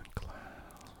tingles and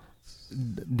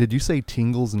clouds. Did you say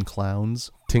tingles and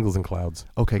clowns? Tingles and clouds.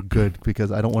 Okay, good, because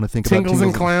I don't want to think tingles about tingles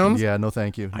and clowns? Yeah, no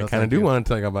thank you. I kind of do want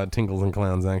to talk about tingles and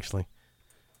clowns, actually.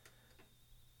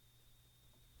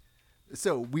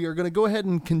 So we are going to go ahead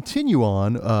and continue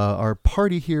on our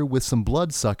party here with some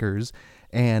Bloodsuckers.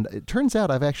 And it turns out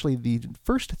the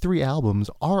first 3 albums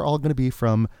are all going to be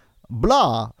from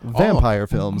Blah Vampire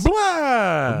Films.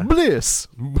 Blah! Bliss.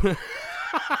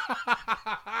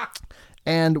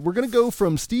 And we're going to go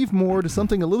from Steve Moore to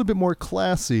something a little bit more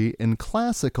classy and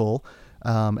classical,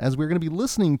 as we're going to be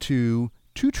listening to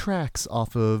 2 tracks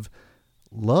off of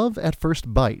Love at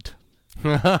First Bite.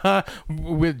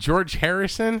 With George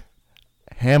Harrison?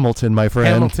 Hamilton, my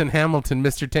friend. Hamilton,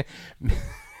 Mr.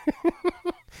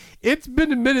 It's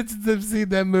been a minute since I've seen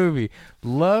that movie.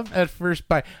 Love at First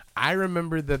Bite. I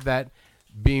remember that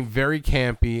being very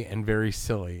campy and very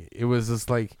silly. It was just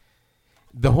like,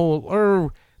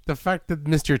 the fact that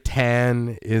Mr.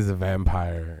 Tan is a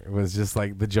vampire was just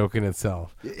like the joke in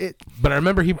itself. But I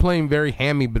remember he playing very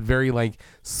hammy, but very like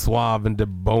suave and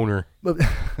deboner. Oh,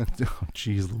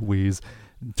 jeez Louise.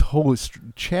 Totally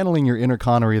channeling your inner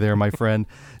Connery there, my friend.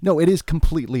 No, it is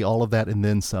completely all of that and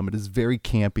then some. It is very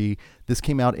campy. This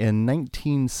came out in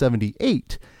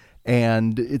 1978,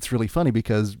 and it's really funny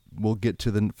because we'll get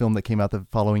to the film that came out the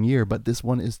following year, but this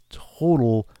one is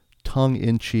total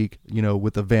tongue-in-cheek,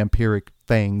 with the vampiric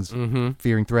fangs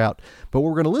fearing throughout. But what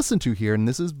we're going to listen to here, and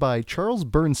this is by Charles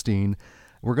Bernstein,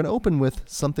 we're going to open with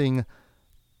something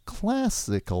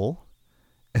classical,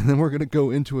 and then we're going to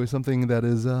go into something that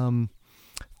is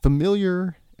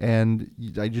familiar, and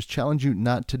I just challenge you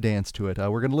not to dance to it.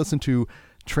 We're going to listen to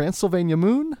Transylvania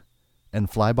Moon and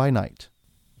Fly By Night.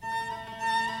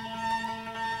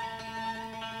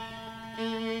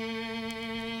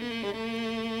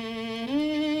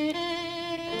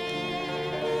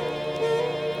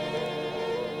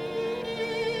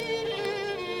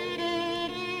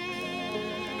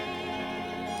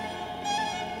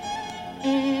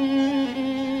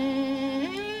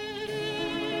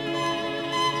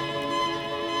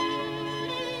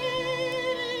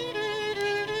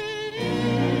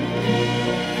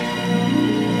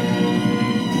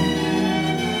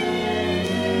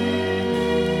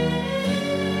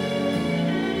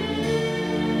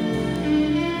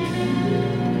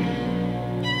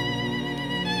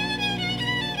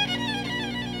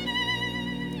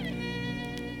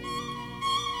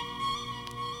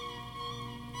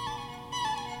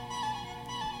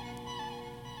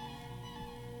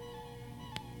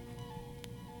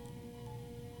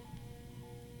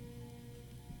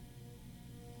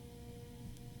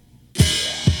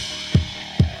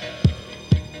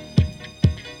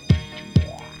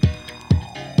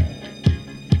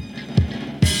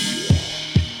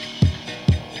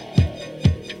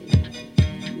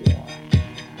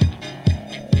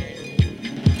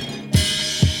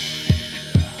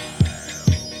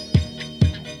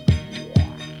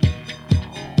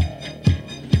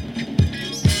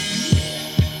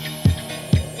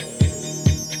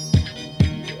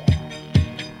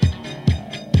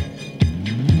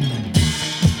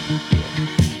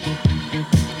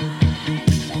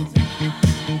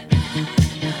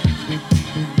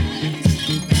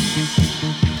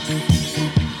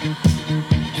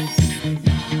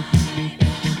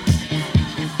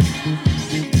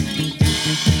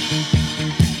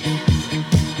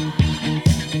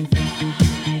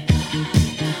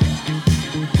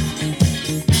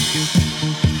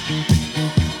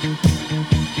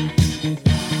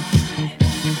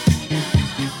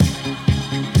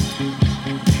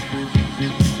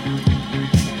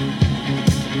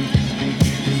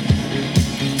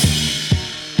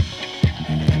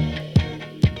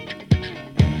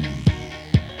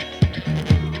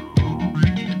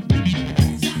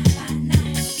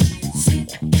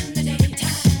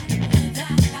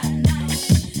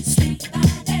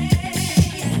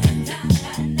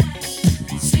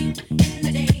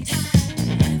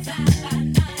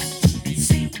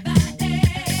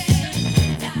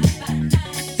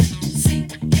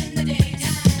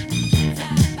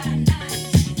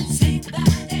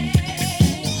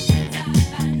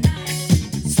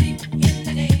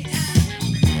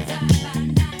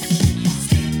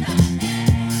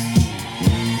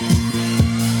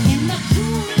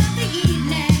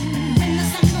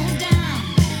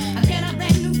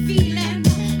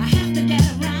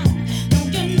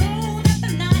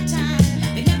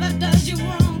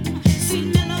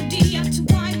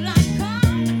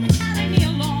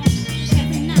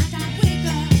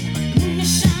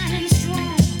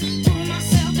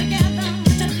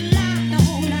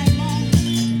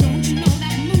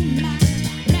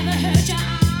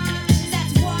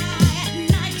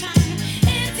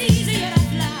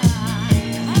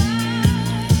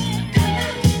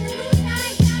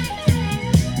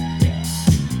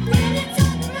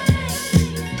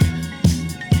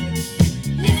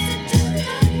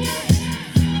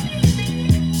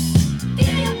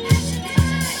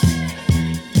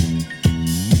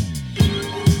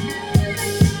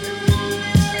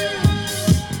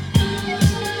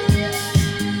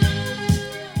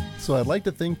 So I'd like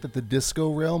to think that the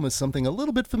disco realm is something a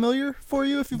little bit familiar for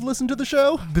you if you've listened to the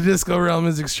show. The disco realm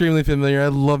is extremely familiar. I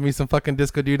love me some fucking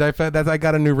disco, dude. I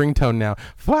got a new ringtone now.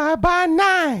 Fly by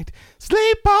night,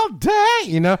 sleep all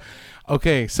day.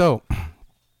 Okay, so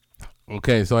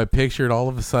I pictured all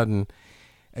of a sudden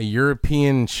a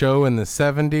European show in the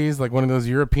 70s, like one of those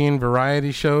European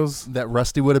variety shows that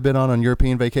Rusty would have been on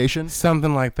European Vacation.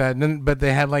 Something like that. But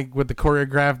they had like with the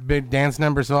choreographed big dance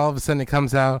number. So all of a sudden it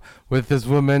comes out with this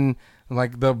woman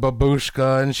like the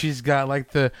babushka, and she's got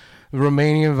like the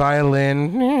Romanian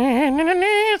violin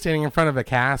standing in front of a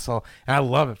castle. And I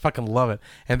love it, fucking love it.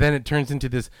 And then it turns into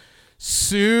this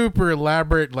super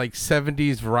elaborate like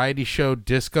 70s variety show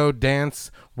disco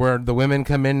dance where the women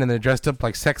come in and they're dressed up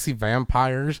like sexy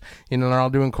vampires, you know, they're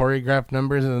all doing choreographed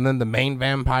numbers, and then the main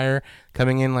vampire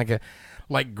coming in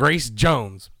like Grace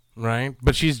Jones, right?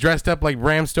 But she's dressed up like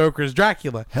Bram Stoker's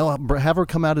Dracula. Hell, have her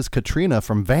come out as Katrina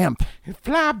from Vamp.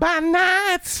 Fly by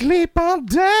night, sleep all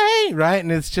day, right?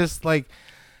 And it's just like,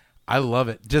 I love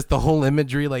it. Just the whole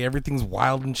imagery, like everything's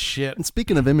wild and shit. And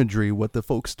speaking of imagery, what the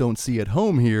folks don't see at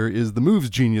home here is the moves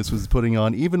Genius was putting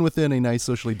on, even within a nice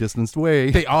socially distanced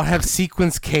way. They all have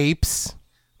sequence capes,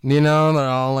 you know, they're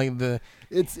all like the...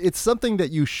 It's something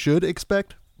that you should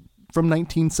expect from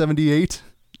 1978.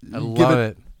 I love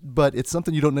it. But it's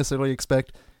something you don't necessarily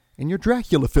expect in your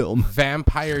Dracula film.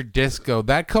 Vampire disco.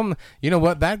 You know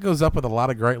what? That goes up with a lot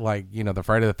of great, like, you know, the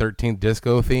Friday the 13th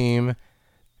disco theme.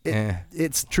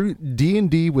 It's true.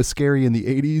 D&D was scary in the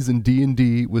 80s, and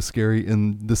D&D was scary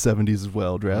in the 70s as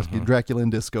well. Dracula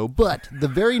and disco. But the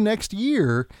very next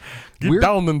year... Get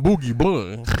down and boogie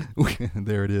boy.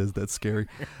 There it is. That's scary.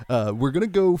 We're going to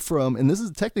go from... And this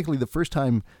is technically the first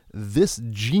time this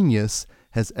genius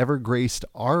has ever graced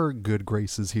our good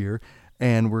graces here.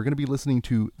 And we're going to be listening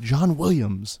to John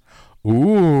Williams.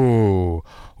 Ooh,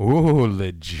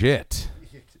 legit.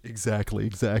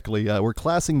 Exactly. We're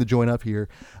classing the joint up here.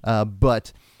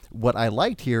 But what I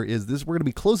liked here is we're going to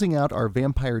be closing out our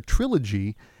vampire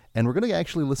trilogy, and we're going to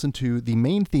actually listen to the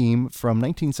main theme from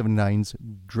 1979's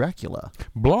Dracula.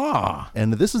 Blah.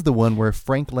 And this is the one where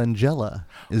Frank Langella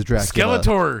is Dracula.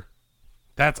 Skeletor.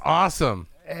 That's awesome.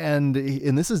 And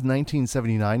this is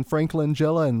 1979 Frank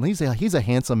Langella, and he's a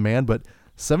handsome man, but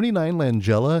 79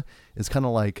 Langella is kind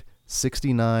of like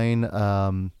 69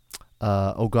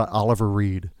 Oliver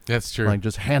Reed. That's true. Like,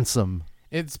 just handsome.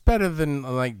 It's better than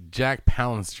like Jack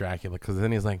Palance Dracula, because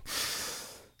then he's like,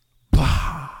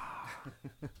 blah.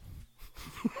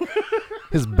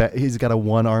 He's got a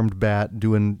one-armed bat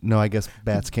doing... No, I guess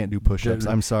bats can't do push-ups.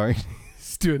 I'm sorry.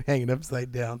 He's doing hanging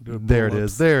upside down. Doing There it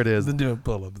is. Then doing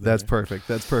pull-ups. That's perfect.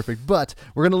 But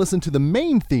we're going to listen to the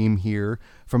main theme here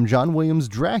from John Williams'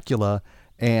 Dracula,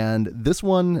 and this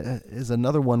one is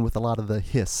another one with a lot of the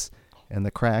hiss and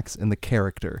the cracks and the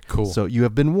character. Cool. So you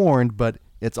have been warned, but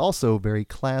it's also very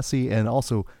classy and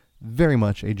also very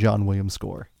much a John Williams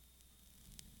score.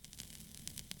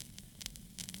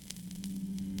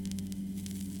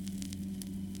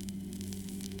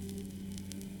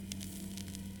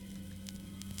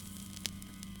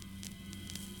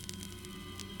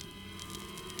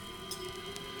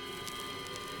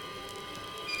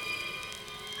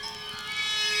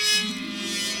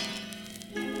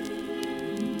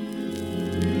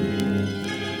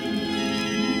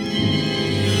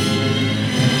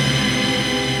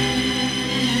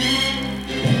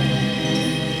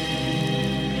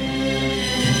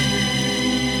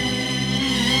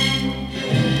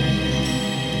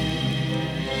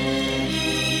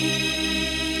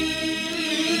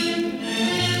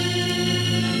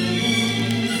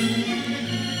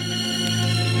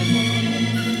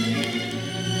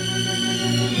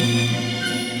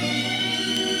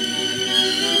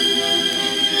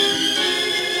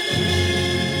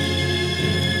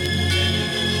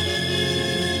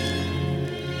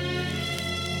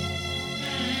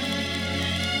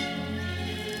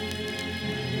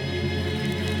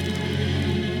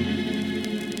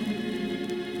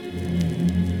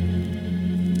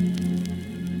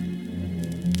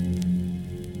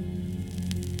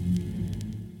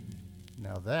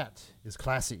 That is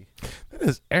classy. That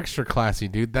is extra classy,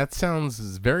 dude. That sounds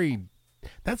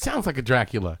like a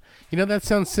Dracula. You know, that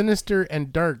sounds sinister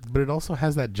and dark, but it also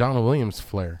has that John Williams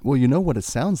flair. Well, you know what it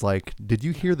sounds like? Did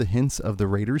you hear the hints of the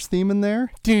Raiders theme in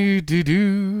there? Do do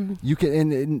do. You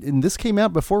can, and this came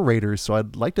out before Raiders, so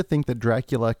I'd like to think that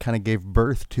Dracula kind of gave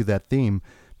birth to that theme,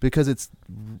 because it's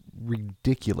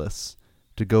ridiculous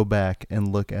to go back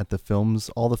and look at the films,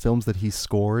 all the films that he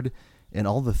scored, and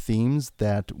all the themes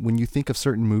that when you think of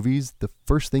certain movies, the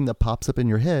first thing that pops up in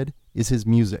your head is his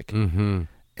music. Mm-hmm.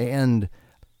 And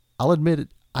I'll admit it,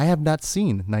 I have not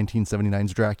seen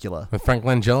 1979's Dracula. With Frank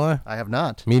Langella? I have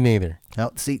not. Me neither.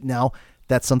 Now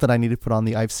that's something I need to put on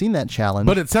the I've seen that challenge.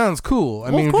 But it sounds cool.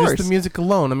 I mean, of course. just the music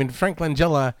alone. I mean, Frank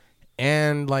Langella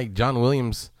and like John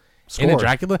Williams Score. in a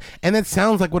Dracula. And it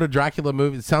sounds like what a Dracula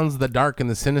movie, it sounds the dark and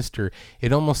the sinister.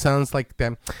 It almost sounds like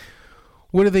them.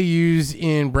 What do they use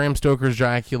in Bram Stoker's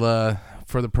Dracula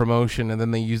for the promotion? And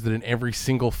then they used it in every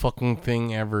single fucking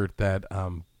thing ever that,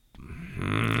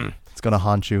 it's going to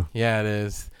haunt you. yeah, it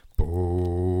is.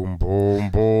 Boom, boom,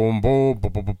 boom, boom,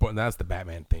 boom, boom, boom, boom. And that's the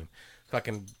Batman theme.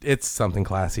 Fucking, it's something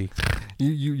classy.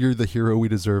 You're the hero we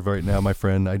deserve right now, my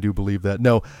friend. I do believe that.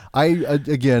 No,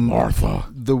 again, Martha.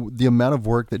 The amount of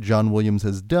work that John Williams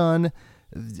has done,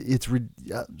 it's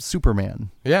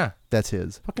Superman. Yeah. That's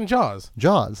his. Fucking Jaws.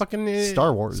 Fucking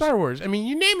Star Wars. Star Wars. I mean,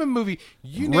 you name a movie.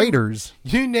 Raiders.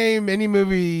 You name any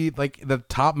movie, like the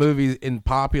top movies in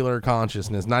popular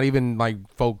consciousness, not even like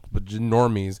folk, but just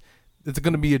normies. It's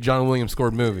going to be a John Williams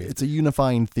scored movie. It's a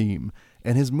unifying theme.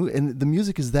 And and the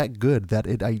music is that good that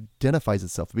it identifies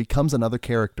itself. It becomes another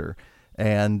character.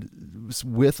 And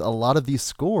with a lot of these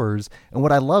scores, and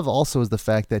what I love also is the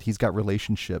fact that he's got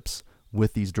relationships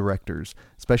with these directors,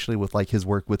 especially with like his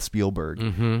work with Spielberg.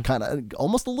 Kind of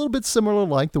almost a little bit similar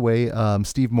like the way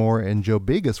Steve Moore and Joe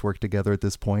Bigas work together at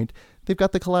this point. They've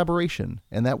got the collaboration,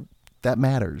 and that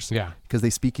matters. Yeah. Because they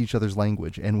speak each other's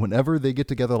language. And whenever they get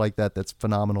together like that, that's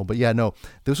phenomenal. But yeah, no,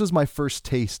 this was my first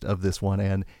taste of this one,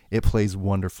 and it plays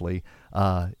wonderfully.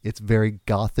 It's very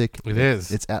gothic. It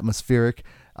is. It's atmospheric.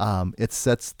 It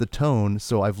sets the tone.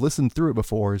 So I've listened through it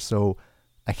before, so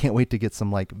I can't wait to get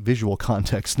some like visual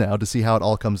context now to see how it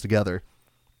all comes together.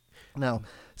 Now,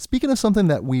 speaking of something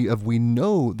that we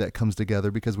know that comes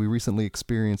together because we recently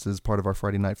experienced as part of our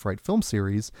Friday Night Fright film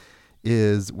series,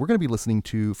 is we're going to be listening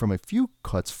to from a few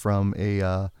cuts from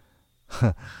a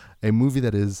a movie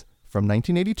that is from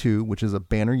 1982, which is a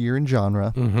banner year in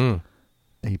genre,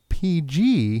 a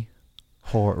PG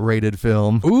rated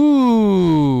film.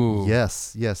 Ooh.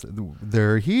 Yes,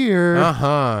 they're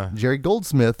here. Jerry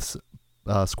Goldsmith's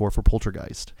score for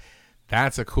Poltergeist.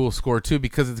 That's a cool score too,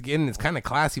 because it's kind of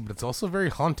classy, but it's also very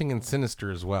haunting and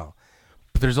sinister as well.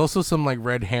 But there's also some like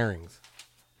red herrings,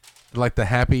 like the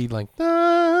happy like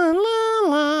la, la,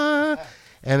 la.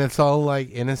 And it's all like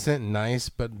innocent and nice,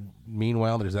 but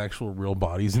meanwhile there's actual real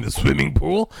bodies in the swimming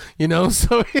pool,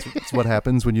 so it's what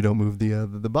happens when you don't move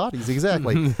the bodies.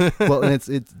 Exactly. Well, and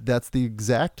that's the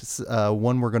exact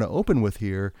one we're going to open with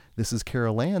here. This is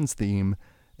Carol Ann's theme,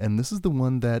 and this is the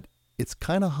one that it's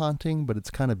kind of haunting, but it's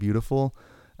kind of beautiful.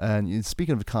 And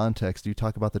speaking of context, you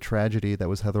talk about the tragedy that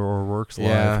was Heather O'Rourke's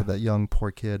life for that young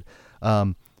poor kid.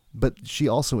 But she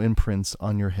also imprints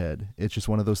on your head. It's just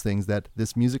one of those things that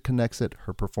this music connects it.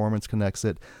 Her performance connects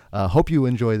it. Hope you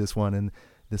enjoy this one. And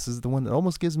this is the one that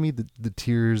almost gives me the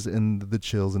tears and the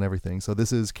chills and everything. So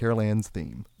this is Carol Ann's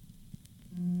theme.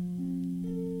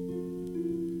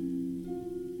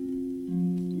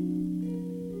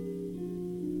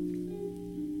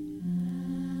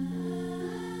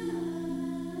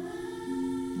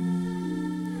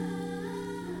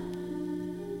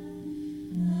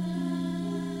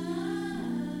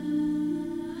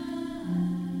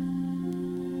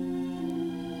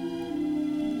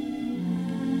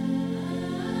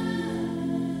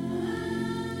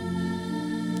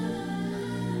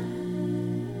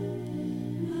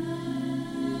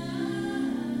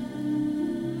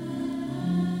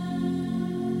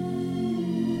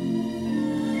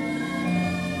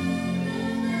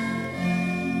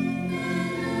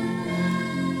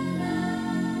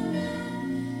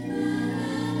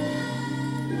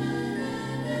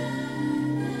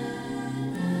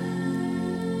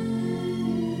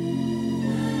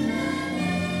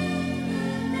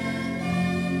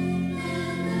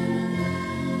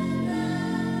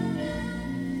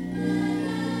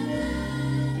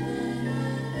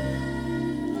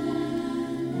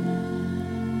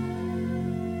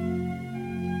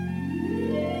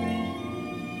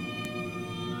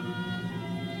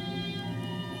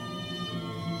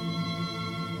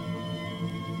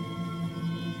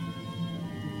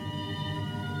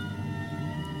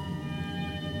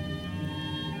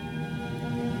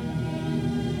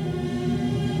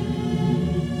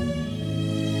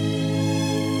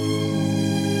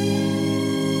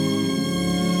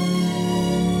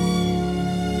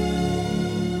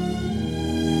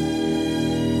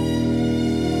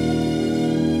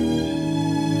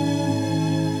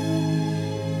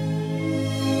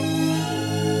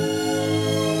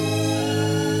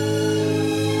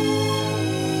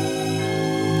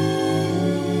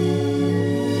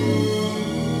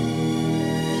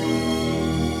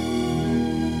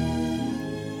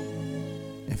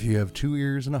 If you have 2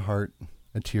 ears and a heart,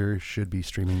 a tear should be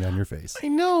streaming down your face. I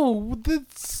know,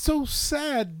 that's so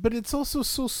sad, but it's also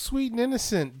so sweet and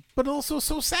innocent, but also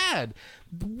so sad.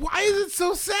 Why is it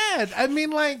so sad? I mean,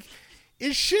 like,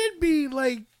 it should be,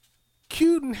 like,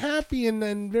 cute and happy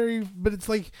and very, but it's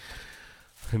like,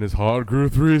 and his heart grew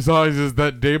 3 sizes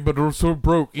that day, but also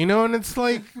broke, and it's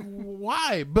like,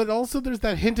 why? But also there's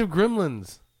that hint of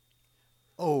Gremlins.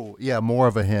 Oh, yeah, more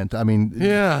of a hint. I mean,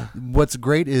 yeah. What's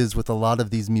great is with a lot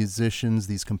of these musicians,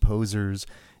 these composers,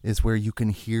 is where you can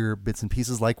hear bits and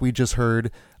pieces like we just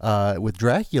heard with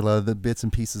Dracula, the bits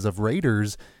and pieces of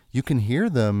Raiders. You can hear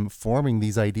them forming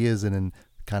these ideas and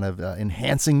kind of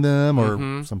enhancing them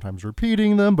or sometimes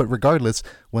repeating them. But regardless,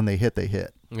 when they hit, they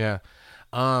hit. Yeah.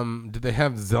 Did they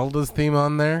have Zelda's theme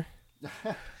on there?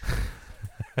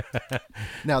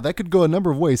 Now, that could go a number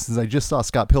of ways since I just saw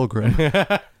Scott Pilgrim.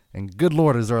 And good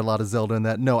Lord, is there a lot of Zelda in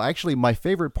that? No, actually, my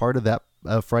favorite part of that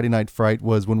Friday Night Fright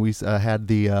was when we had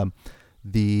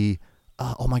the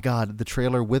oh my God, the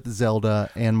trailer with Zelda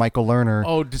and Michael Lerner.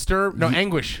 Oh,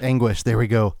 Anguish. Anguish, there we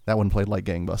go. That one played like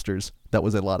gangbusters. That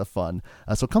was a lot of fun.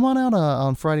 So come on out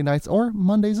on Friday nights or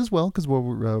Mondays as well, because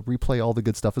we'll replay all the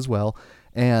good stuff as well.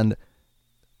 And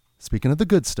speaking of the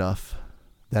good stuff,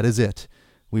 that is it.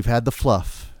 We've had the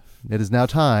fluff. It is now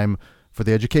time for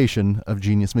the education of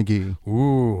Genius McGee.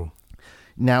 Ooh.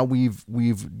 Now we've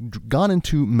gone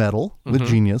into metal with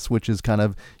Genius, which is kind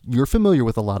of, you're familiar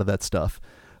with a lot of that stuff.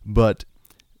 But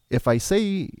if I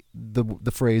say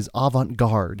the phrase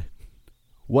avant-garde,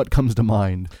 what comes to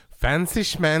mind? Fancy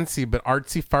schmancy, but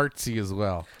artsy fartsy as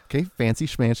well. Okay, fancy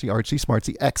schmancy, artsy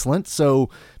smartsy, excellent. So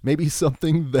maybe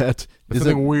something that is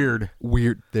something weird.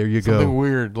 Weird. There you go. Something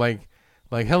weird, like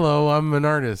hello, I'm an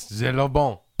artist. C'est le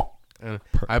bon. And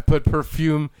I put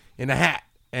perfume in a hat,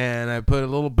 and I put a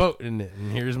little boat in it,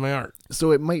 and here's my art.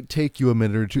 So it might take you a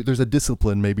minute or two. There's a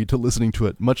discipline maybe to listening to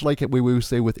it. Much like we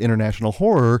say with international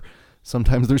horror,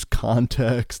 sometimes there's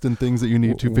context and things that you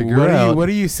need to figure out. What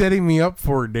are you setting me up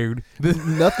for, dude?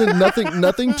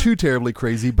 Nothing too terribly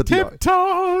crazy. But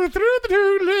tiptoe through the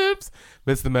tulips.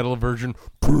 That's the metal version.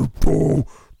 Tiptoe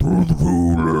through the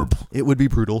tulips. It would be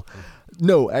brutal.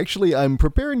 No, actually, I'm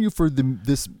preparing you for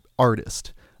this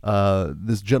artist.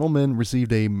 This gentleman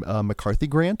received a McCarthy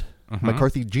grant,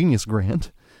 McCarthy Genius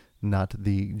Grant, not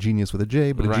the genius with a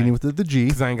J, but a genius with the G.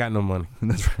 Because I ain't got no money.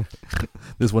 That's right.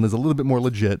 This one is a little bit more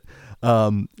legit.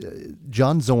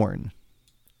 John Zorn.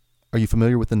 Are you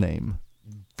familiar with the name?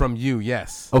 From you,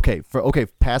 yes. Okay,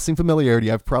 passing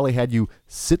familiarity. I've probably had you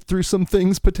sit through some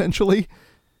things potentially.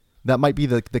 That might be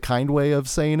the kind way of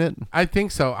saying it. I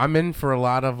think so. I'm in for a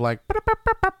lot of like,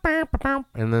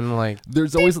 and then like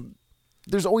there's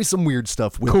always some weird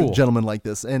stuff with a gentleman like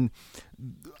this. And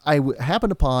I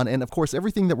happened upon, and of course,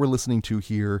 everything that we're listening to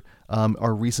here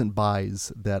are recent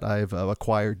buys that I've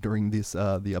acquired during this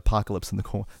the apocalypse and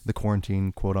the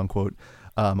quarantine, quote unquote.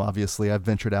 Obviously, I've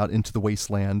ventured out into the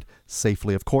wasteland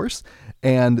safely, of course,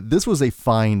 and this was a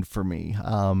find for me.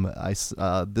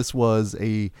 This was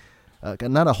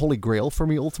not a holy grail for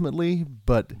me ultimately,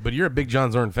 but you're a big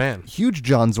John Zorn fan. Huge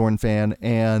John Zorn fan,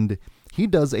 and he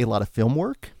does a lot of film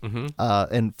work,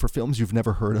 and for films you've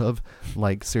never heard of.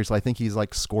 Like, seriously, I think he's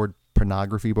like scored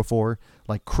pornography before,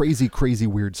 like crazy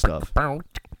weird stuff.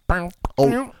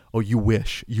 Oh, you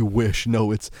wish.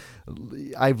 No,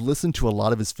 I've listened to a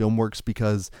lot of his film works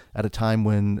because at a time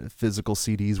when physical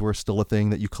CDs were still a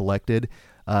thing that you collected,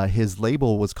 his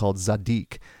label was called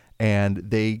Zadik, and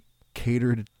they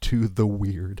catered to the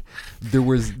weird. There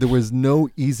was no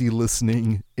easy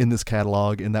listening in this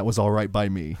catalog, and that was all right by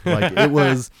me. Like it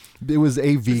was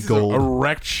AV gold. A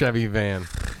wrecked Chevy van.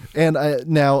 And I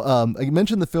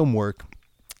mentioned the film work,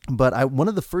 but one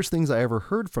of the first things I ever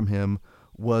heard from him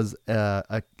was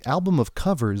a album of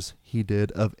covers he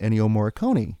did of Ennio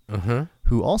Morricone,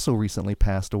 who also recently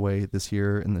passed away this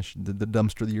year in the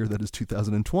dumpster of the year that is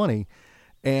 2020,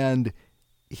 and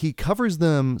he covers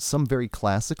them some very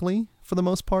classically for the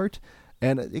most part.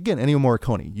 And again, Ennio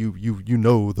Morricone, you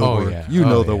know the work. Yeah. You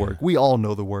know the work. We all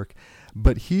know the work.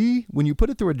 But when you put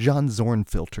it through a John Zorn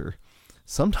filter,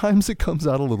 sometimes it comes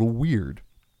out a little weird.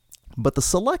 But the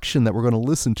selection that we're going to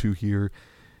listen to here,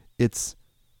 it's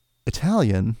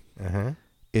Italian.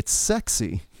 It's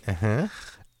sexy.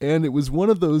 And it was one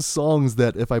of those songs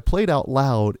that if I played out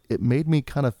loud, it made me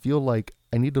kind of feel like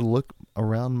I need to look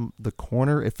around the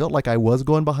corner. It felt like I was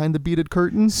going behind the beaded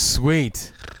curtain.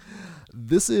 Sweet.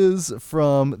 This is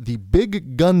from the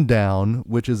Big Gun Down,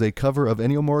 which is a cover of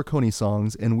Ennio Morricone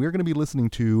songs, and we're going to be listening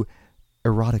to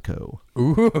Erotico.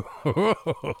 Ooh.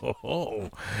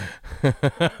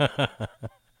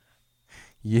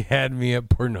 You had me at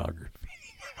pornography.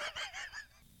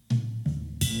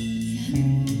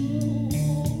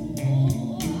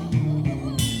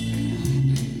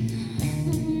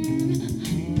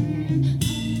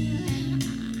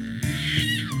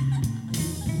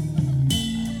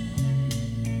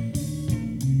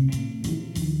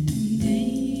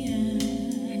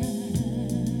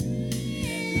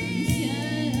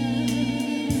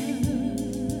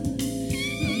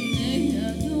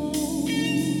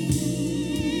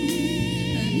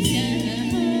 Yeah.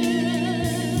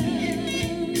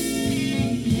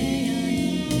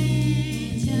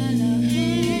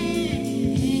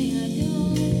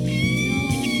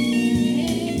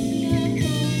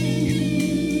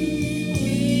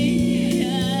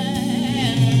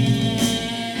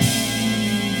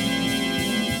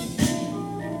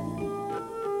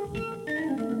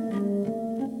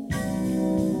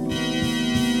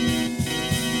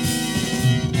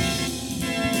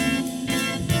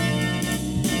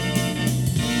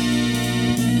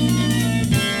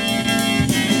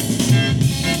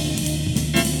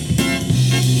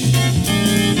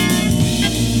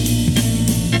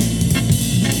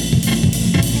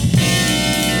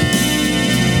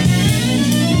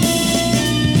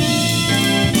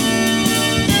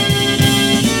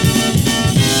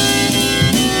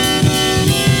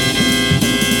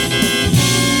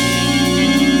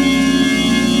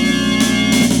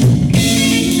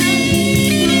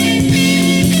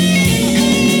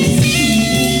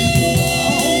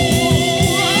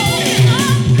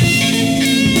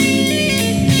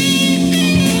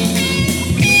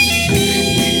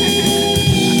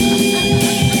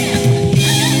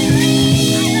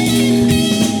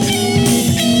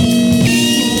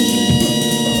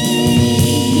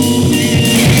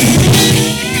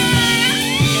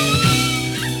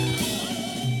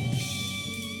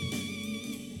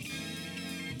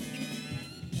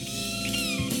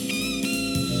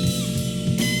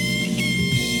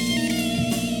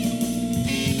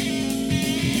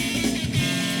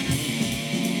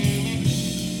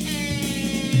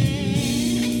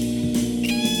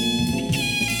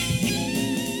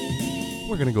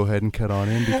 going to go ahead and cut on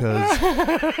in because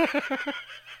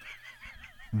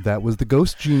that was the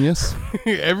Ghost Genius.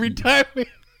 Every time.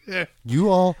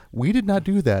 We did not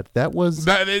do that. That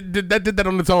That did that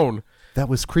on its own. That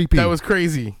was creepy. That was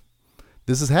crazy.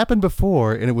 This has happened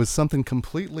before, and it was something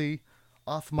completely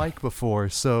off mic before.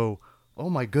 So, oh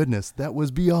my goodness, that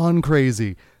was beyond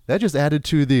crazy. That just added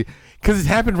to the... Because it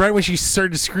happened right when she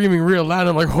started screaming real loud.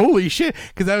 I'm like, holy shit.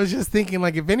 Because I was just thinking,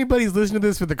 like, if anybody's listening to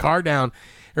this with the car down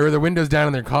or the windows down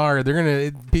in their car, they're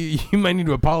going to... You might need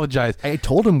to apologize. I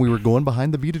told him we were going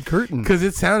behind the beaded curtain. Because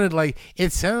it sounded like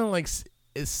it's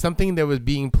something that was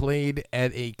being played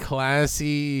at a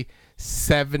classy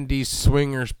 70s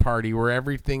swingers party where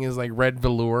everything is like red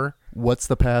velour. What's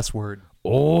the password?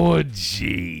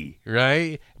 Orgy,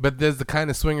 right? But there's the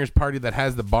kind of swingers party that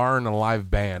has the bar and a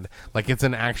live band. Like it's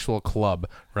an actual club,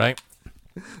 right?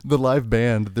 The live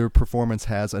band, their performance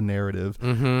has a narrative.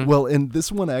 Mm-hmm. Well, and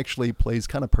this one actually plays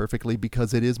kind of perfectly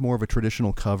because it is more of a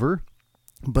traditional cover,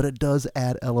 but it does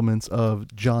add elements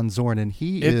of John Zorn, and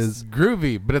it's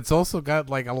groovy, but it's also got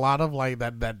like a lot of like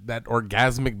that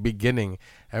orgasmic beginning.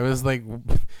 I was like,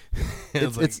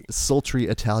 it's sultry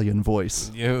Italian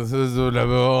voice. And I was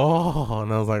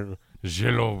like,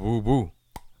 jello boo boo.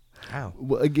 Wow.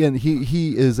 Well, again,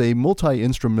 he is a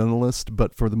multi-instrumentalist,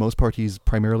 but for the most part, he's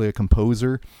primarily a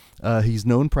composer. He's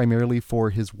known primarily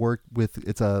for his work with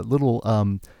it's a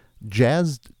little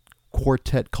jazz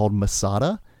quartet called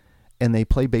Masada. And they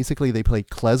play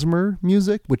klezmer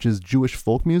music, which is Jewish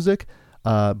folk music,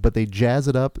 but they jazz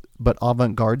it up, but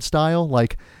avant-garde style.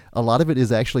 Like a lot of it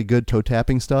is actually good toe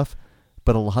tapping stuff,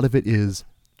 but a lot of it is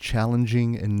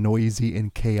challenging and noisy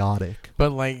and chaotic.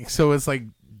 But like, so it's like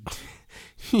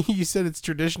you said, it's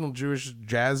traditional Jewish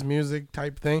jazz music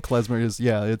type thing. Klezmer is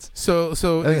it's so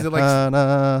is it like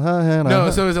no?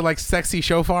 So is it like sexy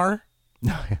shofar?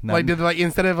 No, like did like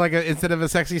instead of a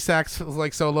sexy sax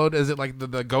like soloed, is it like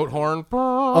the goat horn?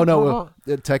 Oh no,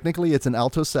 technically it's an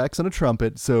alto sax and a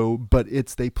trumpet. So, but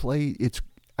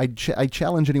I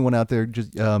challenge anyone out there,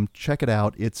 just check it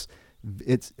out. It's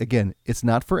again, it's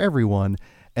not for everyone.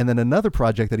 And then another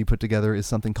project that he put together is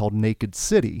something called Naked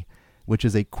City, which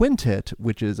is a quintet.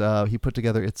 Which is he put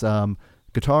together. It's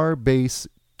guitar, bass,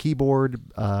 keyboard,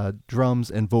 drums,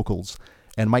 and vocals.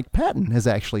 And Mike Patton has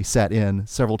actually sat in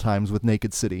several times with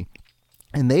Naked City.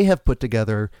 And they have put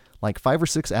together like 5 or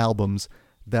 6 albums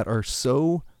that are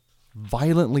so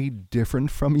violently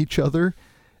different from each other.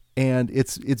 And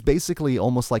it's basically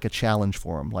almost like a challenge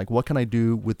for them. Like, what can I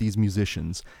do with these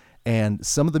musicians? And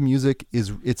some of the music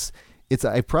it's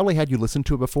I probably had you listen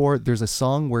to it before. There's a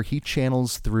song where he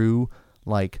channels through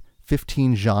like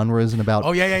 15 genres and about...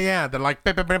 Oh, yeah. They're like...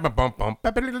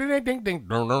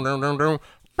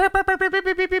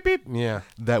 Yeah,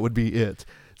 that would be it.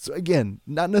 So again,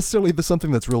 not necessarily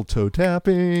something that's real toe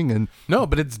tapping and no,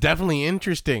 but it's definitely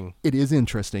interesting. It is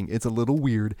interesting. It's a little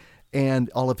weird,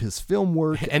 and all of his film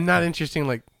work and not interesting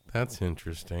like that's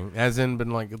interesting, as in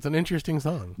been like it's an interesting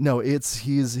song. No,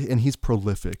 he's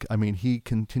prolific. I mean, he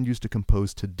continues to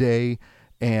compose today,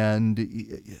 and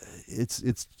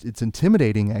it's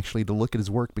intimidating actually to look at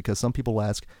his work because some people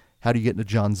ask, how do you get into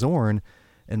John Zorn?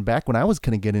 And back when I was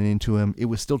kind of getting into him, it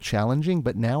was still challenging.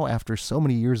 But now, after so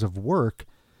many years of work,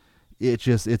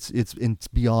 it's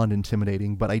beyond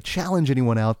intimidating. But I challenge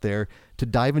anyone out there to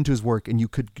dive into his work, and you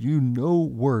could do no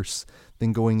worse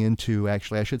than going into,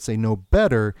 actually, I should say no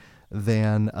better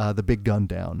than The Big Gun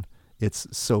Down. It's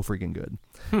so freaking good.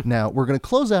 Now, we're going to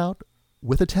close out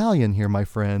with Italian here, my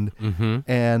friend,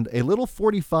 and a little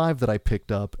 45 that I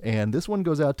picked up. And this one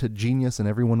goes out to Genius and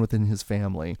everyone within his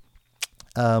family.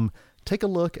 Take a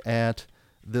look at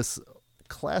this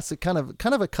classic, kind of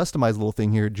a customized little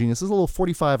thing here, Genius. This is a little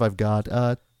 45 I've got.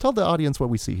 Tell the audience what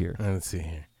we see here. Let's see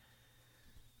here.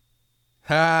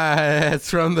 It's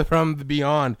from the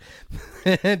Beyond.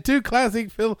 2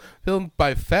 classic filmed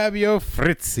by Fabio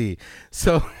Frizzi.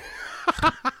 So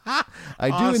I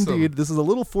do indeed. This is a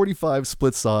little 45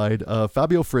 split side.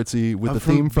 Fabio Frizzi with the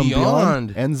theme from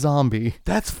Beyond and Zombie.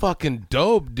 That's fucking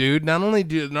dope, dude. Not only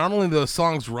those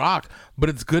songs rock, but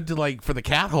it's good to like for the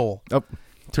cat hole. Oh.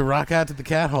 To rock out to the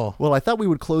cat hole. Well, I thought we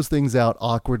would close things out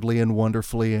awkwardly and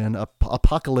wonderfully and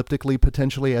apocalyptically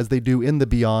potentially as they do in the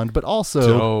Beyond, but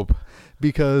also dope.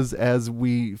 Because as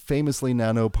we famously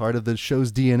now know, part of the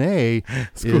show's DNA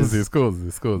is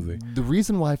the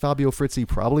reason why Fabio Frizzi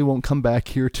probably won't come back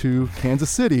here to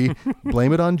Kansas City.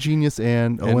 Blame it on Genius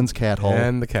and Owen's cat hole.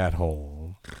 And the cat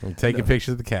hole. I'm taking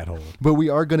pictures of the cat hole. But we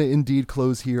are going to indeed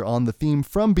close here on the theme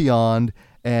from Beyond,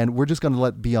 and we're just going to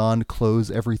let Beyond close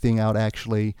everything out,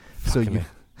 actually. So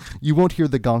you won't hear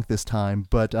the gonk this time.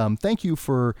 But thank you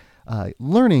for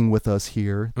learning with us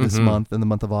here this month, in the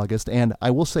month of August. And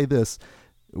I will say this,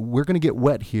 we're going to get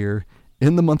wet here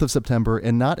in the month of September,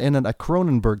 and not in a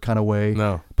Cronenberg kind of way,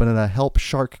 No. but in a help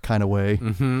shark kind of way.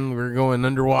 We're going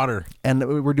underwater.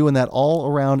 And we're doing that all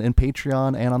around in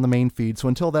Patreon and on the main feed. So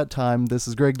until that time, this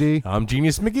is Greg D. I'm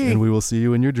Genius McGee. And we will see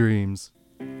you in your dreams.